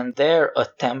Loomis, and their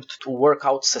attempt to work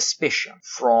out suspicion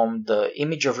from the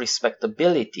image of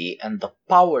respectability and the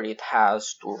power it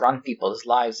has to run people's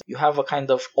lives. You have a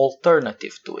kind of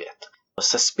alternative to it.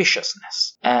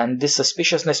 Suspiciousness. And this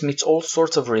suspiciousness meets all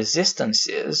sorts of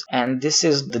resistances, and this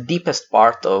is the deepest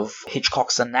part of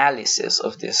Hitchcock's analysis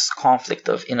of this conflict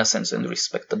of innocence and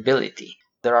respectability.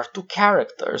 There are two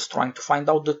characters trying to find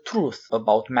out the truth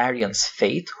about Marion's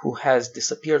fate, who has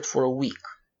disappeared for a week.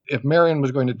 If Marion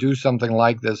was going to do something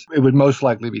like this, it would most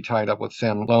likely be tied up with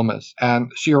Sam Loomis.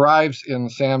 And she arrives in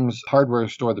Sam's hardware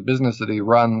store, the business that he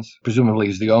runs. Presumably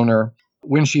he's the owner.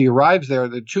 When she arrives there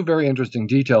are two very interesting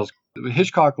details.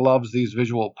 Hitchcock loves these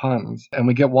visual puns, and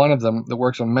we get one of them that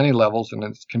works on many levels, and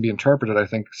it can be interpreted, I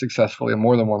think, successfully in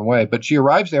more than one way. But she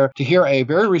arrives there to hear a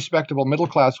very respectable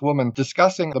middle-class woman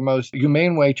discussing the most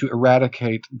humane way to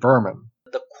eradicate vermin.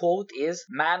 The quote is,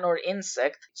 "Man or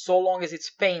insect, so long as it's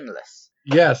painless."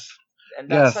 Yes. And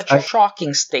that's such a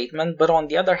shocking statement, but on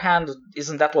the other hand,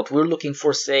 isn't that what we're looking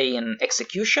for, say, in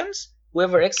executions?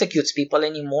 Whoever executes people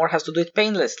anymore has to do it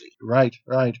painlessly. Right.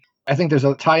 I think there's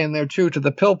a tie in there, too, to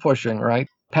the pill pushing, right?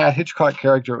 Pat Hitchcock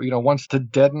character, wants to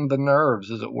deaden the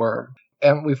nerves, as it were.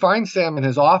 And we find Sam in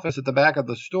his office at the back of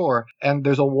the store, and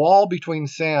there's a wall between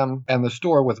Sam and the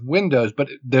store with windows, but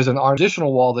there's an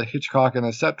additional wall that Hitchcock and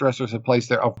his set dressers have placed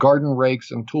there of garden rakes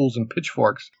and tools and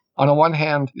pitchforks. On the one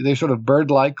hand, they're sort of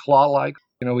bird-like, claw-like.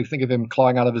 We think of him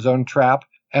clawing out of his own trap.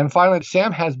 And finally,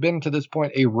 Sam has been to this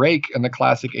point a rake in the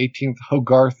classic 18th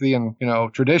Hogarthian,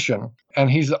 tradition. And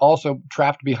he's also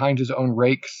trapped behind his own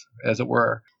rakes, as it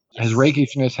were. Yes. His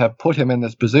rakishness have put him in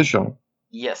this position.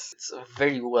 Yes, it's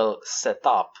very well set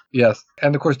up. Yes.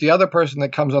 And of course, the other person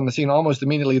that comes on the scene almost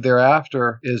immediately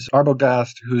thereafter is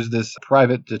Arbogast, who's this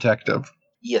private detective.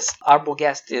 Yes,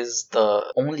 Arbogast is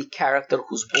the only character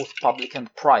who's both public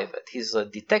and private. He's a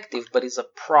detective, but he's a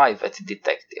private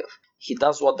detective. He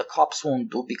does what the cops won't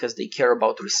do because they care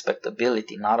about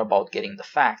respectability, not about getting the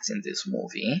facts in this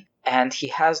movie. And he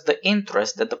has the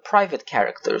interest that the private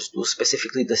characters do,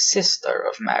 specifically the sister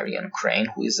of Marion Crane,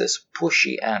 who is as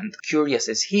pushy and curious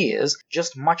as he is,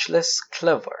 just much less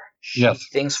clever. She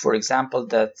thinks, for example,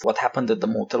 that what happened at the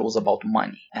motel was about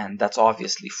money, and that's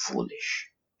obviously foolish.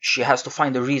 She has to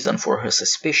find a reason for her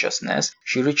suspiciousness.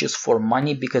 She reaches for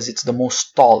money because it's the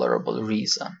most tolerable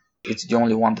reason. It's the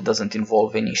only one that doesn't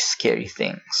involve any scary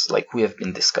things, like we have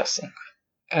been discussing.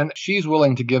 And she's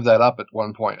willing to give that up at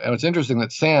one point. And it's interesting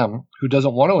that Sam, who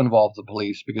doesn't want to involve the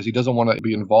police because he doesn't want to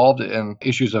be involved in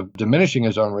issues of diminishing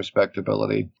his own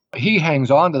respectability, he hangs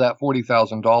on to that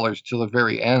 $40,000 till the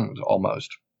very end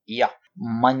almost. Yeah.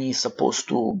 Money is supposed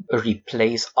to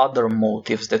replace other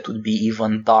motives that would be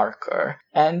even darker.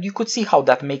 And you could see how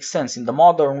that makes sense. In the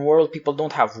modern world, people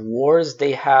don't have wars.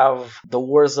 They have the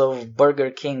wars of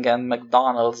Burger King and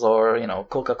McDonald's, or,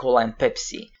 Coca-Cola and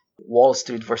Pepsi. Wall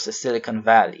Street versus Silicon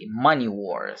Valley. Money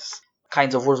wars.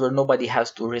 Kinds of wars where nobody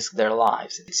has to risk their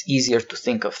lives. It's easier to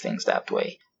think of things that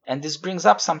way. And this brings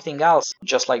up something else.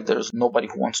 Just like there's nobody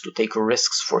who wants to take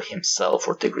risks for himself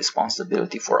or take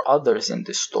responsibility for others in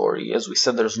this story. As we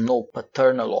said, there's no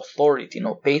paternal authority,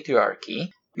 no patriarchy.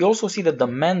 You also see that the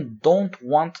men don't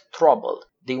want trouble.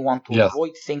 They want to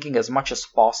avoid thinking as much as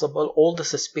possible. All the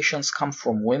suspicions come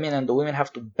from women, and the women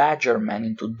have to badger men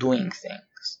into doing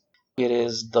things. It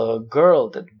is the girl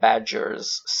that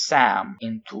badgers Sam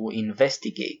into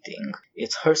investigating.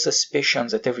 It's her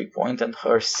suspicions at every point and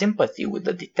her sympathy with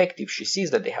the detective. She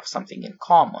sees that they have something in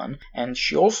common, and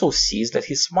she also sees that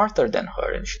he's smarter than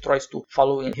her, and she tries to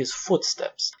follow in his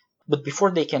footsteps. But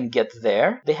before they can get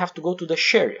there, they have to go to the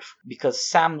sheriff, because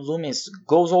Sam Loomis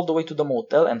goes all the way to the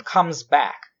motel and comes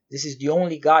back. This is the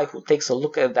only guy who takes a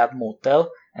look at that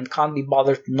motel and can't be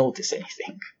bothered to notice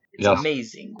anything. It's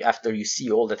amazing. After you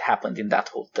see all that happened in that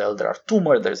hotel, there are 2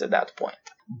 murders at that point.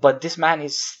 But this man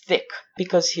is thick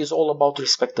because he's all about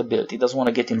respectability. He doesn't want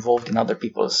to get involved in other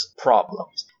people's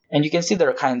problems. And you can see there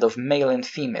are kind of male and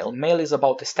female. Male is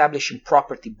about establishing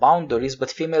property boundaries,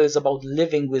 but female is about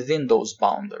living within those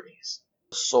boundaries.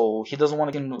 So he doesn't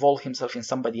want to involve himself in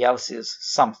somebody else's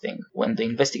something. When the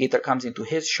investigator comes into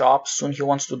his shop, soon he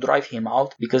wants to drive him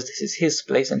out because this is his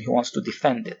place and he wants to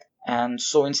defend it. And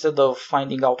so instead of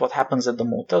finding out what happens at the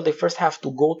motel, they first have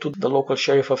to go to the local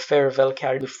sheriff of Fairvale,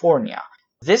 California.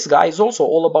 This guy is also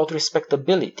all about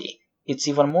respectability. It's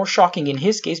even more shocking in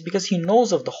his case because he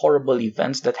knows of the horrible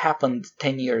events that happened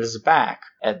 10 years back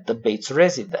at the Bates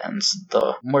residence,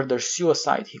 the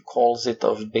murder-suicide, he calls it,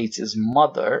 of Bates's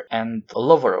mother and a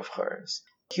lover of hers.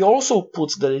 He also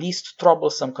puts the least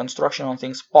troublesome construction on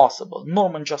things possible.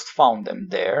 Norman just found them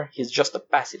there. He's just a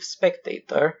passive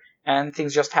spectator. And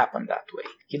things just happen that way.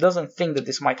 He doesn't think that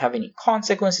this might have any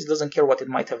consequences, doesn't care what it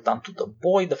might have done to the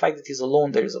boy. The fact that he's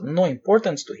alone there is of no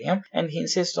importance to him, and he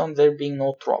insists on there being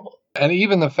no trouble. And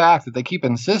even the fact that they keep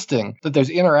insisting that there's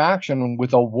interaction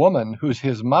with a woman who's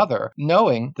his mother,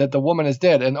 knowing that the woman is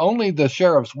dead, and only the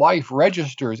sheriff's wife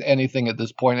registers anything at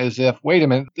this point, as if, wait a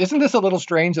minute, isn't this a little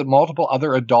strange that multiple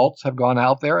other adults have gone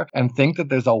out there and think that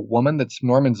there's a woman that's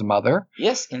Norman's mother?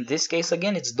 Yes, in this case,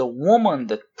 again, it's the woman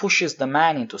that pushes the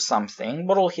man into something,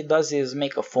 but all he does is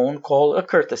make a phone call, a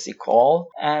courtesy call,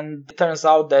 and it turns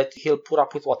out that he'll put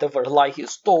up with whatever lie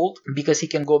he's told because he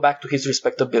can go back to his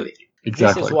respectability.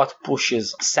 Exactly. This is what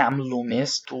pushes Sam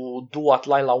Loomis to do what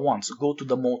Lila wants, go to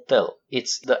the motel.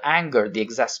 It's the anger, the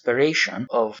exasperation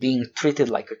of being treated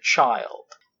like a child.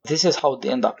 This is how they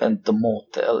end up at the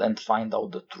motel and find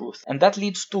out the truth. And that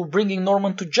leads to bringing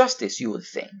Norman to justice, you would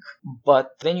think.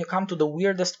 But then you come to the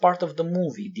weirdest part of the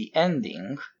movie, the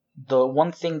ending. The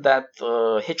one thing that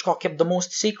Hitchcock kept the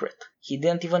most secret. He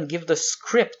didn't even give the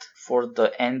script for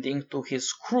the ending to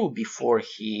his crew before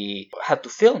he had to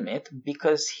film it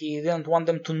because he didn't want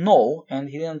them to know and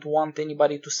he didn't want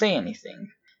anybody to say anything.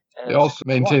 They also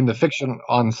maintained the fiction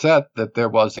on set that there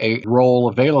was a role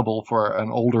available for an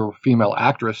older female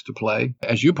actress to play.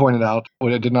 As you pointed out,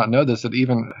 I did not know this, that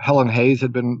even Helen Hayes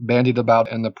had been bandied about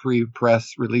in the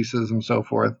pre-press releases and so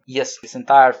forth. Yes, this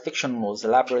entire fiction was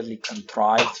elaborately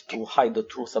contrived to hide the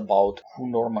truth about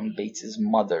who Norman Bates'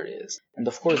 mother is. And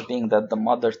of course, being that the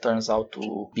mother turns out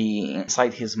to be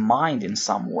inside his mind in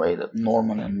some way, that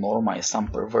Norman and Norma is some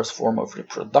perverse form of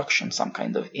reproduction, some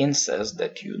kind of incest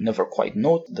that you never quite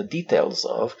know the details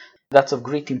of, that's of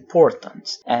great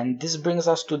importance. And this brings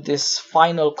us to this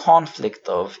final conflict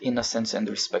of innocence and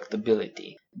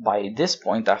respectability. By this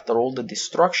point, after all the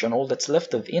destruction, all that's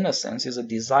left of innocence is a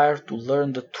desire to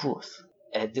learn the truth.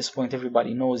 At this point,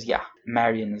 everybody knows,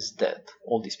 Marion is dead.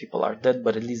 All these people are dead,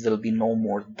 but at least there'll be no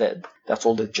more dead. That's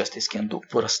all that justice can do,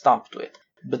 put a stop to it.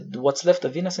 But what's left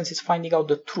of innocence is finding out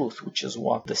the truth, which is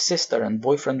what the sister and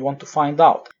boyfriend want to find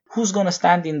out. Who's gonna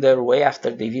stand in their way after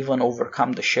they've even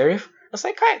overcome the sheriff? A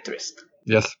psychiatrist.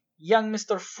 Yes. Young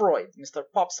Mr. Freud, Mr.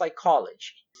 Pop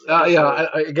Psychology. I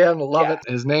again love Yeah. it.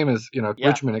 His name is, Yeah.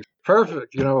 Richmond.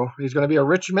 Perfect. He's going to be a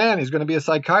rich man. He's going to be a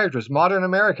psychiatrist. Modern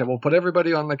America. We'll put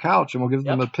everybody on the couch and we'll give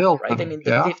them a pill. Right? I mean, the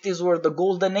 50s were the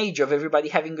golden age of everybody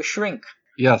having a shrink.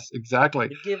 Yes, exactly.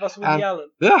 It gave us Woody Allen.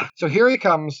 Yeah. So here he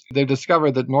comes. They've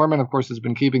discovered that Norman, of course, has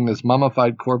been keeping this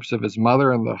mummified corpse of his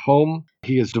mother in the home.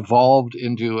 He has devolved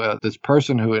into this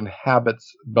person who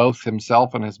inhabits both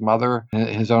himself and his mother,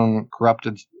 his own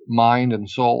corrupted mind and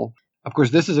soul. Of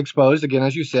course, this is exposed. Again,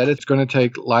 as you said, it's going to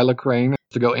take Lila Crane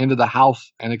to go into the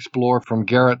house and explore from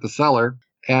garret the cellar.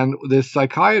 And this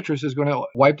psychiatrist is going to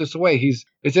wipe this away.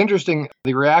 It's interesting,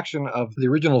 the reaction of the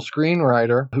original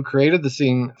screenwriter who created the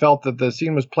scene felt that the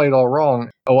scene was played all wrong.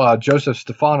 Joseph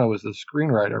Stefano was the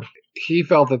screenwriter. He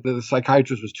felt that the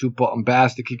psychiatrist was too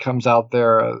bombastic. He comes out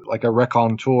there like a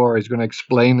raconteur. He's going to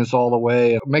explain this all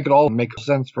away and make it all make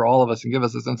sense for all of us and give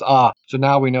us a sense, so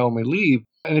now we know and we leave.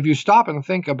 And if you stop and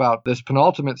think about this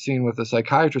penultimate scene with the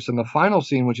psychiatrist and the final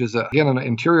scene, which is, again, an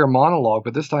interior monologue,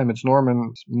 but this time it's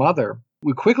Norman's mother,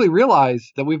 we quickly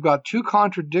realize that we've got two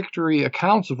contradictory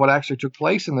accounts of what actually took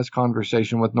place in this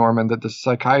conversation with Norman, that the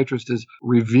psychiatrist is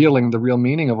revealing the real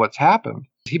meaning of what's happened.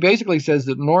 He basically says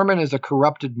that Norman is a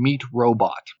corrupted meat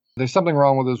robot. There's something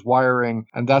wrong with his wiring,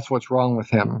 and that's what's wrong with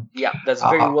him. Yeah, that's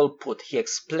very well put. He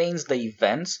explains the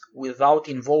events without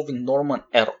involving Norman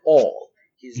at all.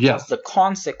 He's just the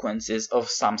consequences of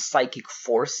some psychic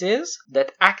forces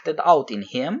that acted out in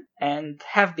him and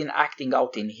have been acting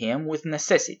out in him with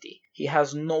necessity. He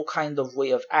has no kind of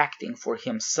way of acting for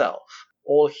himself.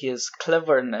 All his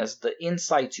cleverness, the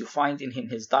insights you find in him,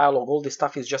 his dialogue, all this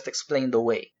stuff is just explained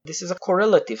away. This is a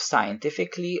correlative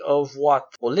scientifically of what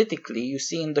politically you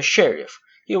see in the sheriff.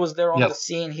 He was there on the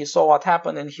scene, he saw what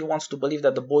happened, and he wants to believe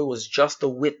that the boy was just a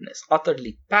witness,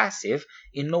 utterly passive,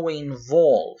 in no way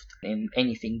involved in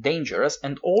anything dangerous,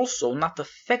 and also not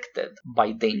affected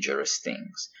by dangerous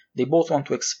things. They both want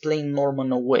to explain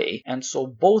Norman away, and so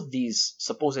both these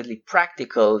supposedly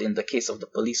practical in the case of the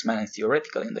policeman and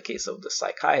theoretical in the case of the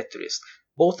psychiatrist,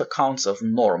 both accounts of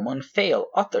Norman fail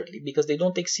utterly because they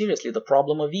don't take seriously the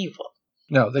problem of evil.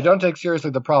 No, they don't take seriously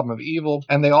the problem of evil,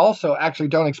 and they also actually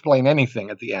don't explain anything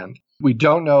at the end. We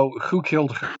don't know who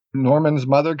killed her. Norman's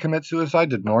mother commit suicide.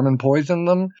 Did Norman poison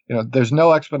them? There's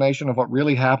no explanation of what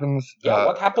really happens. Yeah,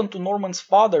 what happened to Norman's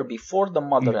father before the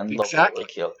mother and lover were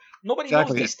killed? Nobody knows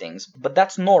these things, but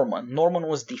that's Norman. Norman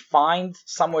was defined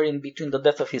somewhere in between the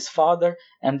death of his father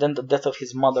and then the death of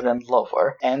his mother and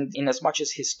lover, and in as much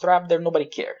as he's trapped there, nobody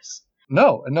cares.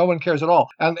 No, and no one cares at all.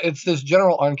 And it's this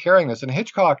general uncaringness. And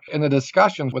Hitchcock, in the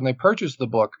discussions when they purchased the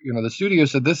book, the studio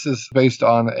said this is based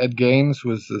on Ed Gaines, who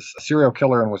was this serial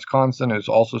killer in Wisconsin, who's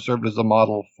also served as a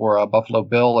model for Buffalo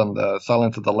Bill and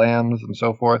Silence of the Lambs and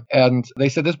so forth. And they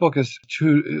said this book is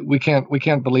too, we can't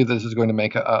believe this is going to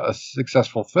make a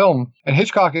successful film. And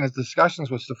Hitchcock, in his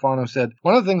discussions with Stefano, said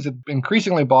one of the things that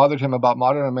increasingly bothered him about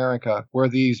modern America were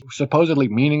these supposedly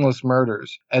meaningless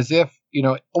murders, as if,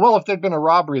 if there'd been a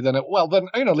robbery, then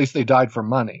at least they died for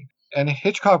money. And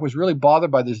Hitchcock was really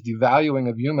bothered by this devaluing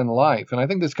of human life. And I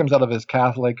think this comes out of his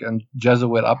Catholic and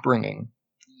Jesuit upbringing.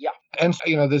 Yeah. And,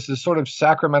 this is sort of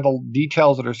sacramental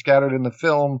details that are scattered in the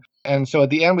film. And so at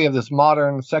the end, we have this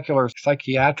modern, secular,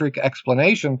 psychiatric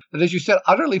explanation that, as you said,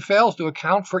 utterly fails to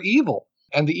account for evil.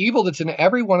 And the evil that's in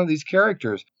every one of these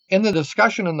characters. In the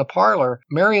discussion in the parlor,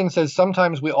 Marion says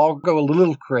sometimes we all go a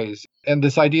little crazy. And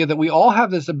this idea that we all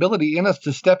have this ability in us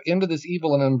to step into this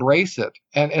evil and embrace it.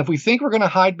 And if we think we're going to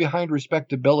hide behind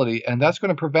respectability and that's going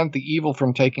to prevent the evil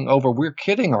from taking over, we're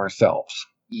kidding ourselves.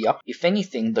 Yep. If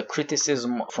anything, the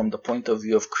criticism from the point of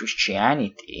view of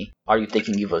Christianity, are you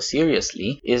taking evil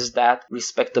seriously, is that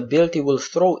respectability will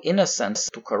throw innocence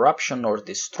to corruption or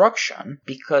destruction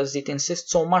because it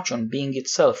insists so much on being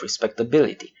itself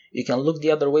respectability. You can look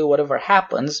the other way whatever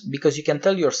happens because you can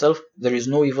tell yourself there is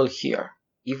no evil here.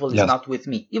 Evil is not with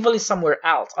me. Evil is somewhere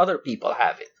else. Other people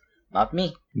have it. Not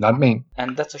me. Not me.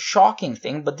 And that's a shocking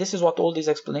thing, but this is what all these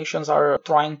explanations are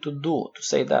trying to do, to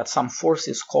say that some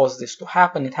forces caused this to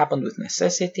happen. It happened with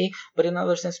necessity, but in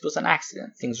another sense it was an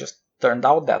accident. Things just turned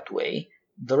out that way.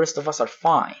 The rest of us are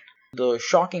fine. The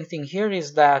shocking thing here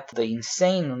is that the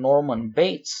insane Norman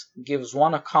Bates gives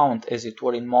one account, as it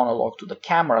were in monologue, to the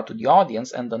camera, to the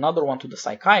audience, and another one to the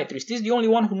psychiatrist. He's the only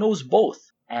one who knows both.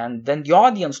 And then the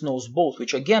audience knows both,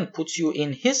 which again puts you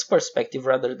in his perspective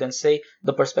rather than, say,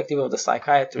 the perspective of the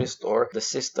psychiatrist or the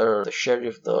sister, the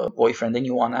sheriff, the boyfriend,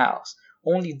 anyone else.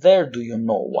 Only there do you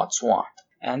know what's what.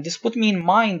 And this put me in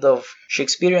mind of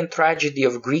Shakespearean tragedy,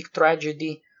 of Greek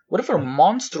tragedy. Whatever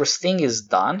monstrous thing is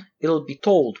done, it'll be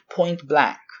told point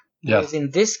blank. Whereas in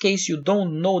this case, you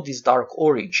don't know these dark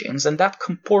origins, and that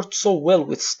comports so well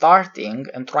with starting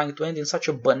and trying to end in such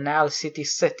a banal city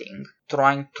setting,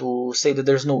 trying to say that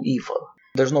there's no evil.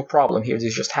 There's no problem here,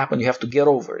 this just happened, you have to get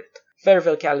over it.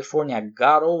 Fairvale, California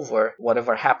got over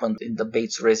whatever happened in the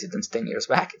Bates residence 10 years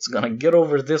back. It's gonna get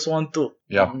over this one too.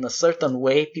 Yeah. In a certain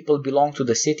way, people belong to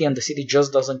the city and the city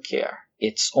just doesn't care.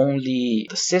 It's only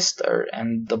the sister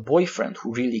and the boyfriend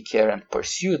who really care and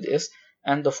pursue this.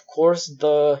 And of course,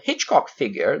 the Hitchcock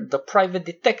figure, the private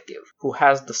detective, who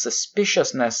has the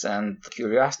suspiciousness and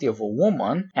curiosity of a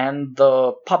woman and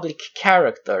the public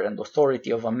character and authority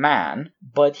of a man,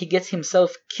 but he gets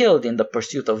himself killed in the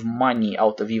pursuit of money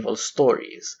out of evil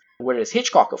stories. Whereas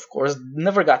Hitchcock, of course,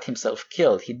 never got himself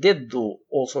killed. He did do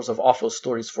all sorts of awful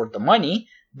stories for the money,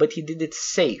 but he did it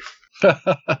safe.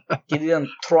 He didn't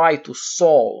try to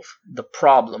solve the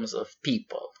problems of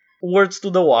people. Words to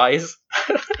the wise.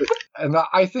 And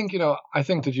I think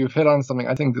that you've hit on something.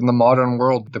 I think in the modern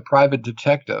world, the private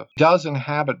detective does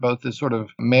inhabit both this sort of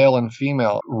male and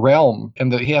female realm, in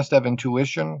that he has to have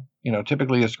intuition,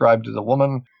 typically ascribed to the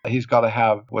woman. He's got to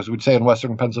have, as we'd say in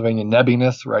Western Pennsylvania,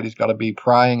 nebbiness, right? He's got to be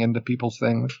prying into people's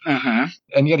things. Mm-hmm.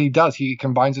 And yet he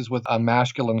combines this with a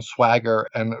masculine swagger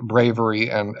and bravery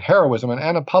and heroism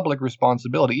and a public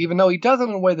responsibility, even though he does it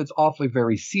in a way that's awfully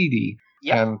very seedy.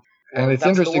 Yeah. And it's that's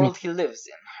interesting. The world he lives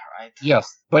in, right?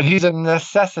 Yes, but he's a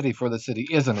necessity for the city,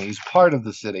 isn't he? He's part of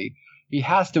the city. He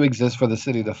has to exist for the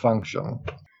city to function.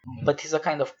 But he's a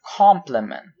kind of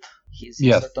complement. He's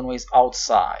in certain ways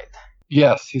outside.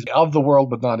 Yes, he's of the world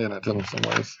but not in it in some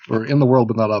ways. Or in the world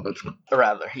but not of it.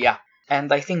 Rather, yeah.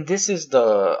 And I think this is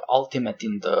the ultimate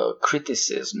in the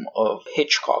criticism of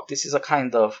Hitchcock. This is a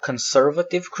kind of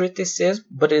conservative criticism,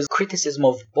 but it is criticism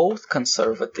of both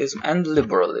conservatism and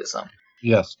liberalism.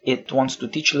 Yes. It wants to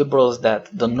teach liberals that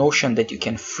the notion that you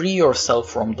can free yourself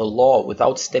from the law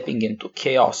without stepping into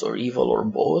chaos or evil or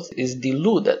both is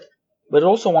deluded. But it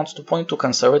also wants to point to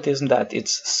conservatism that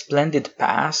its splendid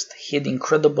past hid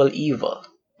incredible evil,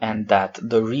 and that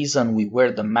the reason we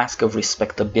wear the mask of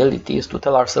respectability is to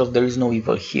tell ourselves there is no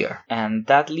evil here. And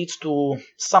that leads to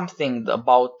something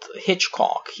about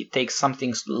Hitchcock. He takes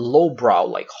something lowbrow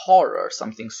like horror,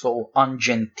 something so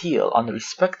ungenteel,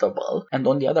 unrespectable, and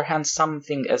on the other hand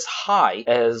something as high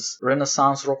as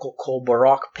Renaissance, Rococo,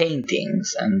 Baroque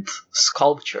paintings and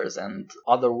sculptures and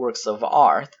other works of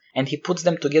art, and he puts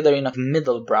them together in a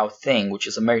middlebrow thing, which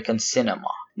is American cinema.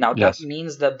 Now, that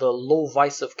means that the low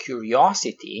vice of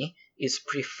curiosity is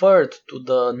preferred to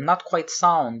the not quite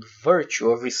sound virtue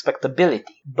of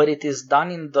respectability, but it is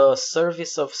done in the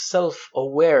service of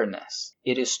self-awareness.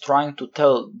 It is trying to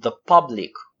tell the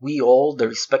public, we all, the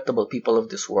respectable people of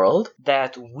this world,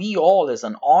 that we all as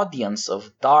an audience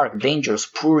of dark, dangerous,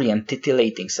 prurient,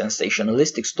 titillating,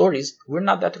 sensationalistic stories, we're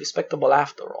not that respectable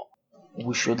after all.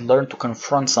 We should learn to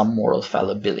confront some moral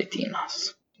fallibility in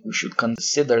us. We should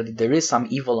consider that there is some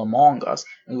evil among us,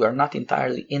 and we are not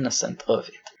entirely innocent of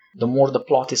it. The more the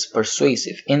plot is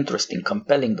persuasive, interesting,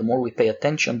 compelling, the more we pay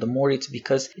attention, the more it's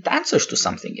because it answers to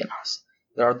something in us.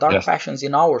 There are dark passions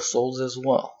in our souls as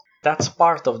well. That's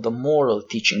part of the moral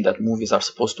teaching that movies are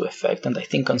supposed to affect, and I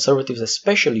think conservatives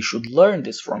especially should learn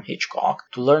this from Hitchcock,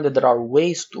 to learn that there are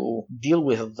ways to deal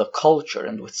with the culture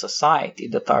and with society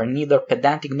that are neither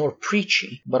pedantic nor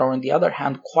preachy, but are on the other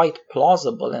hand quite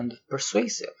plausible and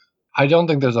persuasive. I don't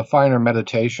think there's a finer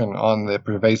meditation on the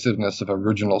pervasiveness of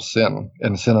original sin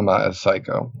in cinema as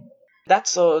Psycho.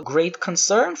 That's a great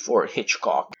concern for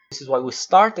Hitchcock. This is why we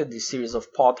started this series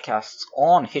of podcasts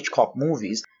on Hitchcock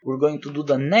movies. We're going to do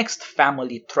the next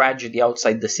family tragedy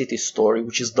outside the city story,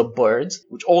 which is The Birds,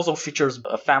 which also features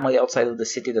a family outside of the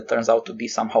city that turns out to be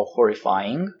somehow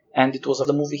horrifying. And it was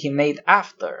the movie he made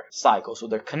after Psycho, so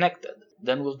they're connected.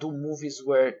 Then we'll do movies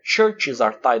where churches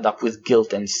are tied up with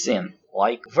guilt and sin,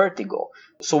 like Vertigo.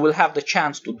 So we'll have the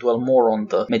chance to dwell more on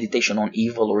the meditation on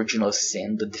evil, original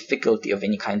sin, the difficulty of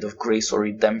any kind of grace or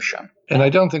redemption. And I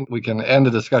don't think we can end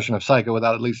a discussion of Psycho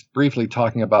without at least briefly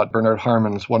talking about Bernard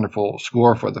Herrmann's wonderful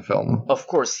score for the film. Of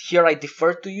course, here I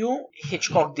defer to you.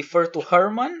 Hitchcock deferred to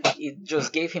Herrmann. It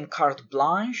just gave him carte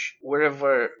blanche.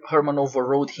 Wherever Herrmann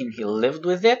overrode him, he lived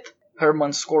with it.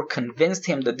 Herrmann's score convinced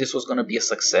him that this was going to be a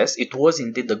success. It was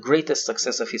indeed the greatest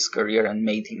success of his career and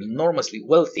made him enormously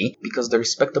wealthy because the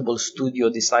respectable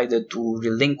studio decided to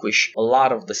relinquish a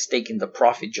lot of the stake in the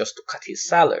profit just to cut his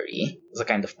salary as a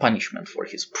kind of punishment for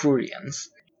his prurience.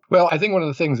 Well, I think one of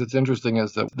the things that's interesting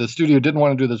is that the studio didn't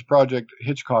want to do this project.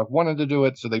 Hitchcock wanted to do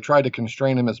it, so they tried to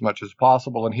constrain him as much as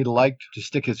possible, and he liked to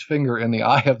stick his finger in the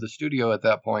eye of the studio at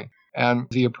that point. And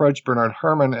he approached Bernard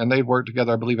Herrmann, and they'd worked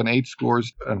together, I believe, in 8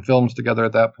 scores and films together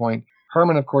at that point.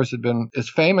 Herrmann, of course, had been as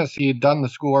famous. He had done the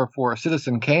score for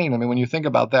Citizen Kane. I mean, when you think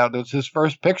about that, it was his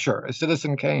first picture,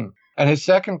 Citizen Kane. And his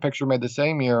second picture made the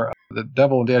same year, The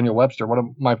Devil and Daniel Webster, one of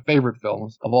my favorite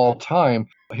films of all time.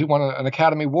 He won an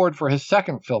Academy Award for his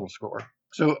second film score.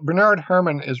 So Bernard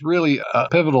Herrmann is really a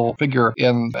pivotal figure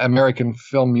in American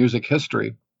film music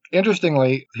history.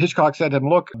 Interestingly, Hitchcock said to him,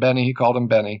 look, Benny, he called him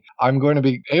Benny, I'm going to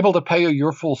be able to pay you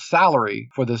your full salary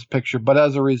for this picture, but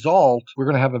as a result, we're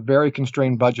going to have a very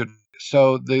constrained budget.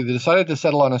 So they decided to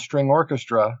settle on a string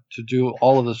orchestra to do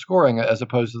all of the scoring as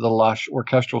opposed to the lush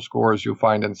orchestral scores you'll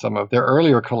find in some of their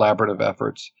earlier collaborative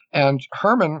efforts. And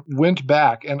Herrmann went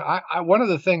back, and one of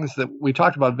the things that we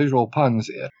talked about visual puns,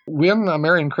 when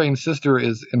Marion Crane's sister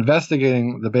is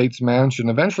investigating the Bates mansion,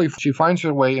 eventually she finds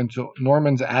her way into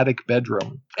Norman's attic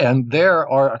bedroom. And there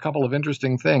are a couple of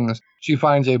interesting things. She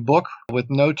finds a book with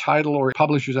no title or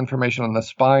publisher's information on the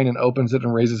spine and opens it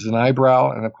and raises an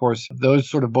eyebrow. And of course, those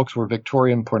sort of books were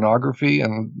Victorian pornography,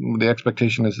 and the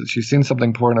expectation is that she's seen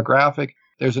something pornographic.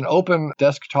 There's an open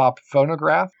desktop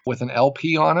phonograph with an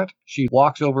LP on it. She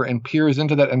walks over and peers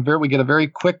into that, and we get a very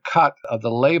quick cut of the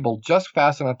label, just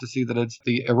fast enough to see that it's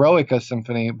the Eroica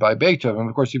Symphony by Beethoven.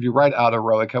 Of course, if you write out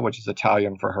Eroica, which is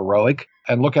Italian for heroic,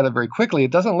 and look at it very quickly,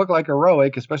 it doesn't look like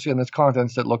heroic, especially in its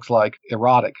contents. It looks like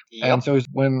erotic. Yep. And so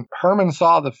when Herrmann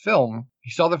saw the film, he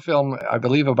saw the film, I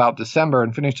believe, about December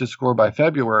and finished his score by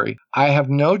February. I have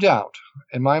no doubt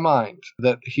in my mind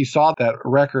that he saw that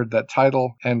record, that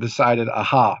title, and decided,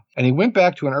 aha. And he went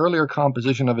back to an earlier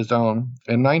composition of his own.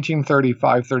 In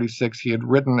 1935-36, he had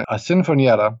written a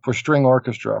sinfonietta for string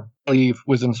orchestra. I believe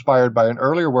was inspired by an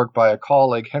earlier work by a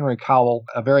colleague, Henry Cowell,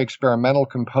 a very experimental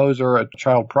composer, a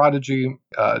child prodigy,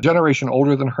 a generation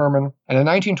older than Herrmann. And in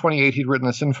 1928, he'd written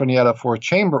a sinfonietta for a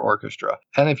chamber orchestra.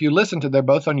 And if you listen to, they're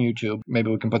both on YouTube.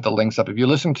 Maybe we can put the links up. If you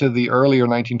listen to the earlier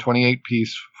 1928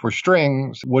 piece for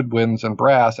strings, woodwinds, and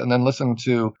brass, and then listen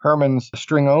to Herrmann's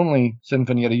string-only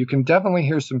sinfonietta, you can definitely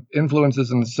hear some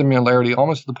influences and similarity,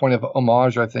 almost to the point of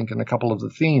homage, I think, in a couple of the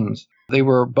themes. They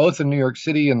were both in New York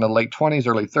City in the late 20s,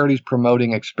 early 30s,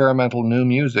 promoting experimental new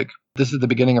music. This is the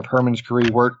beginning of Herrmann's career.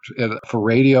 He worked for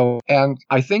radio. And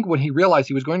I think when he realized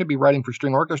he was going to be writing for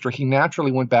string orchestra, he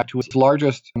naturally went back to his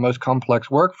largest, most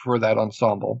complex work for that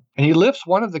ensemble. And he lifts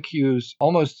one of the cues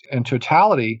almost in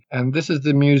totality, and this is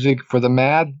the music for the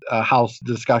Madhouse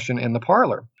discussion in the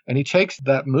parlor. And he takes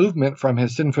that movement from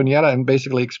his sinfonietta and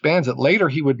basically expands it. Later,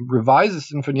 he would revise the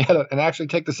sinfonietta and actually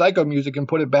take the psycho music and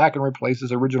put it back and replace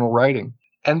his original writing.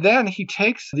 And then he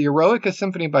takes the Eroica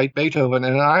Symphony by Beethoven,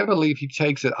 and I believe he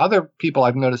takes it. Other people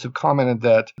I've noticed have commented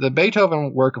that the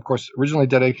Beethoven work, of course, originally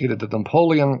dedicated to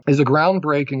Napoleon, is a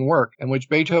groundbreaking work in which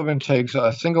Beethoven takes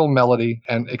a single melody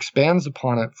and expands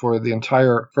upon it for the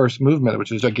entire first movement,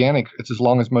 which is gigantic. It's as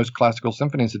long as most classical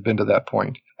symphonies had been to that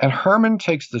point. And Herrmann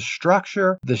takes the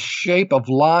structure, the shape of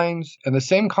lines, and the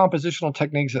same compositional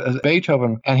techniques as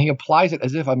Beethoven, and he applies it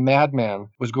as if a madman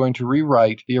was going to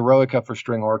rewrite the Eroica for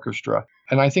string orchestra.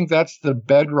 And I think that's the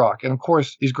bedrock. And of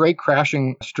course, these great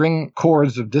crashing string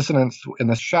chords of dissonance in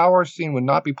the shower scene would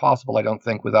not be possible, I don't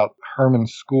think, without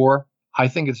Herrmann's score. I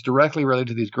think it's directly related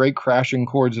to these great crashing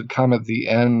chords that come at the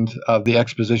end of the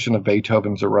exposition of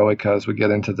Beethoven's Eroica as we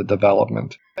get into the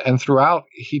development. And throughout,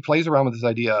 he plays around with this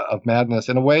idea of madness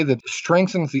in a way that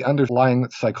strengthens the underlying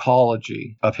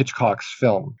psychology of Hitchcock's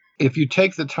film. If you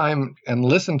take the time and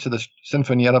listen to the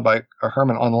Sinfonietta by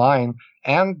Herrmann online,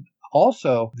 and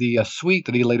also the suite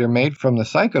that he later made from the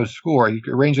Psycho score, you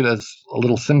can arrange it as a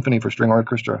little symphony for string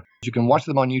orchestra. You can watch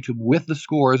them on YouTube with the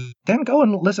scores, then go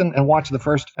and listen and watch the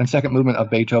first and second movement of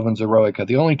Beethoven's Eroica,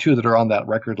 the only two that are on that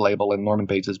record label in Norman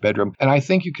Bates' bedroom. And I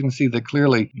think you can see that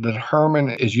clearly that Herrmann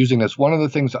is using this. One of the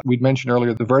things we'd mentioned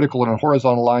earlier, the vertical and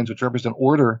horizontal lines, which represent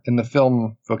order in the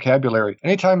film vocabulary.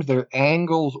 Anytime there are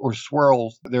angles or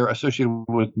swirls, they're associated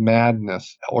with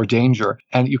madness or danger.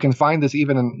 And you can find this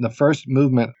even in the first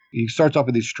movement. He starts off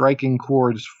with these striking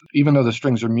chords, even though the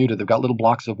strings are muted. They've got little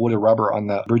blocks of wood or rubber on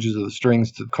the bridges of the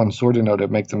strings to consortino to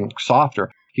make them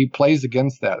softer. He plays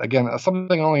against that. Again,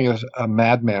 something only a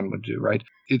madman would do, right?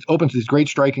 It opens these great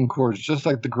striking chords, just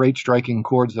like the great striking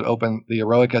chords that open the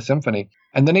Eroica Symphony.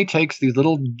 And then he takes these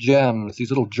little gems,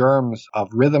 these little germs of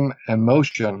rhythm and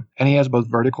motion, and he has both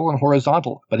vertical and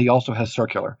horizontal, but he also has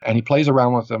circular. And he plays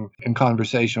around with them in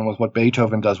conversation with what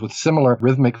Beethoven does with similar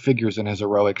rhythmic figures in his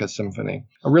Eroica Symphony.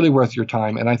 Really worth your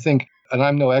time. And I think and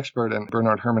I'm no expert in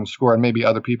Bernard Herrmann's score, and maybe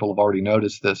other people have already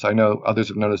noticed this. I know others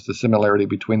have noticed the similarity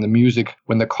between the music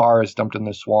when the car is dumped in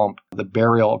the swamp, the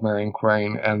burial of Marion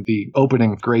Crane, and the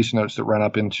opening grace notes that run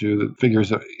up into the figures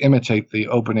that imitate the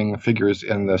opening figures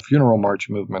in the funeral march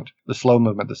movement, the slow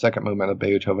movement, the second movement of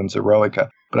Beethoven's Eroica.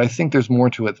 But I think there's more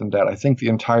to it than that. I think the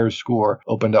entire score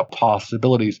opened up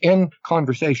possibilities in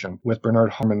conversation with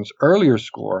Bernard Herrmann's earlier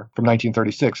score from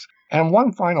 1936. And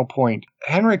one final point,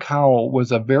 Henry Cowell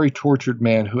was a very tortured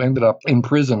man who ended up in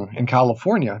prison in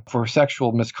California for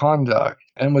sexual misconduct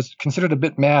and was considered a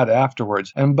bit mad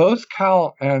afterwards. And both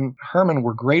Cowell and Herrmann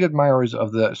were great admirers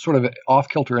of the sort of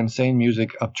off-kilter, insane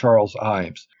music of Charles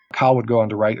Ives. Cowell would go on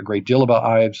to write a great deal about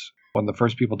Ives, one of the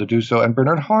first people to do so, and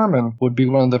Bernard Herrmann would be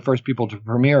one of the first people to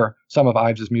premiere some of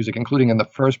Ives' music, including in the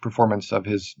first performance of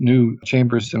his new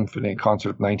Chamber Symphony concert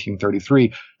of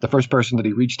 1933. The first person that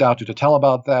he reached out to tell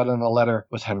about that in a letter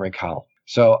was Henry Cowell.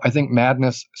 So I think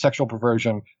madness, sexual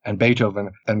perversion, and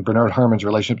Beethoven and Bernard Herrmann's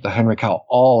relationship to Henry Cowell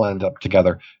all end up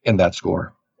together in that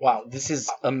score. Wow, this is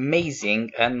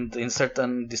amazing and in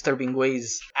certain disturbing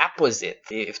ways opposite.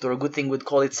 If there were a good thing, we'd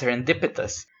call it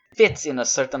serendipitous. Fits in a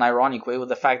certain ironic way with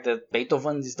the fact that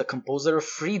Beethoven is the composer of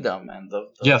freedom and of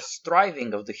the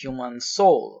striving of the human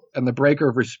soul. And the breaker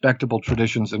of respectable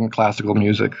traditions in classical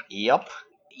music. Yep.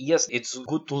 Yes, it's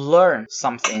good to learn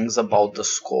some things about the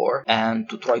score and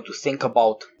to try to think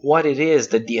about what it is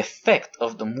that the effect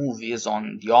of the movie is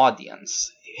on the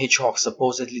audience. Hitchcock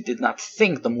supposedly did not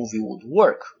think the movie would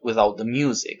work without the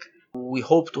music. We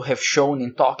hope to have shown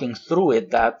in talking through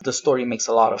it that the story makes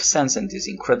a lot of sense and is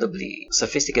incredibly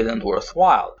sophisticated and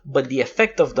worthwhile. But the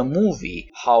effect of the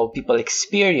movie, how people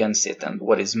experience it and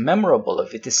what is memorable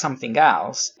of it is something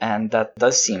else. And that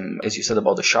does seem, as you said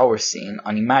about the shower scene,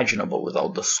 unimaginable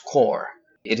without the score.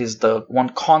 It is the one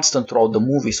constant throughout the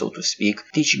movie, so to speak,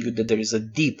 teaching you that there is a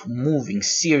deep, moving,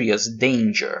 serious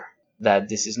danger. That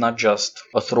this is not just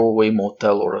a throwaway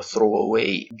motel or a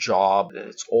throwaway job, that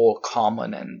it's all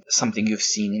common and something you've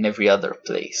seen in every other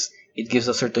place. It gives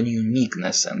a certain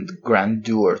uniqueness and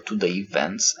grandeur to the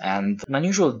events and an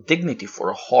unusual dignity for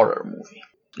a horror movie.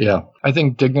 Yeah, I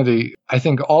think dignity, I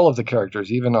think all of the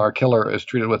characters, even our killer, is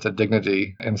treated with a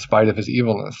dignity in spite of his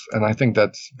evilness. And I think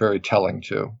that's very telling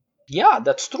too. Yeah,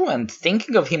 that's true. And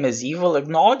thinking of him as evil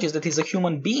acknowledges that he's a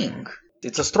human being.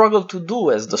 It's a struggle to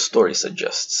do, as the story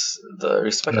suggests. The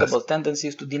respectable tendency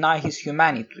is to deny his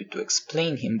humanity, to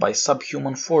explain him by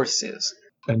subhuman forces.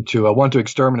 And to want to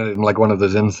exterminate him like one of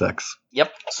those insects.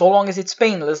 Yep, so long as it's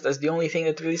painless, that's the only thing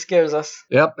that really scares us.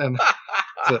 Yep, and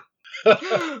that's it.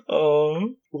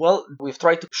 Well, we've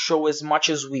tried to show as much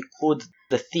as we could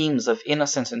the themes of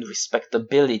innocence and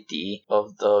respectability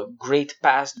of the great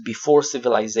past before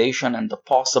civilization and the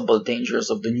possible dangers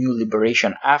of the new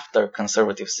liberation after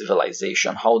conservative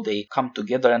civilization, how they come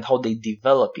together and how they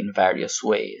develop in various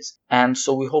ways. And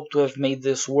so we hope to have made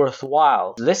this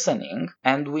worthwhile listening,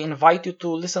 and we invite you to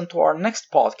listen to our next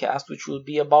podcast, which will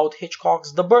be about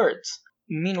Hitchcock's The Birds.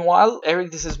 Meanwhile,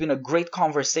 Eric, this has been a great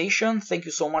conversation. Thank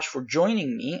you so much for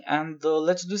joining me, and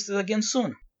let's do this again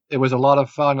soon. It was a lot of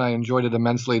fun. I enjoyed it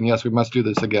immensely, and yes, we must do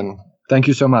this again. Thank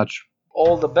you so much.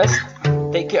 All the best.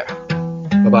 Take care.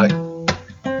 Bye-bye.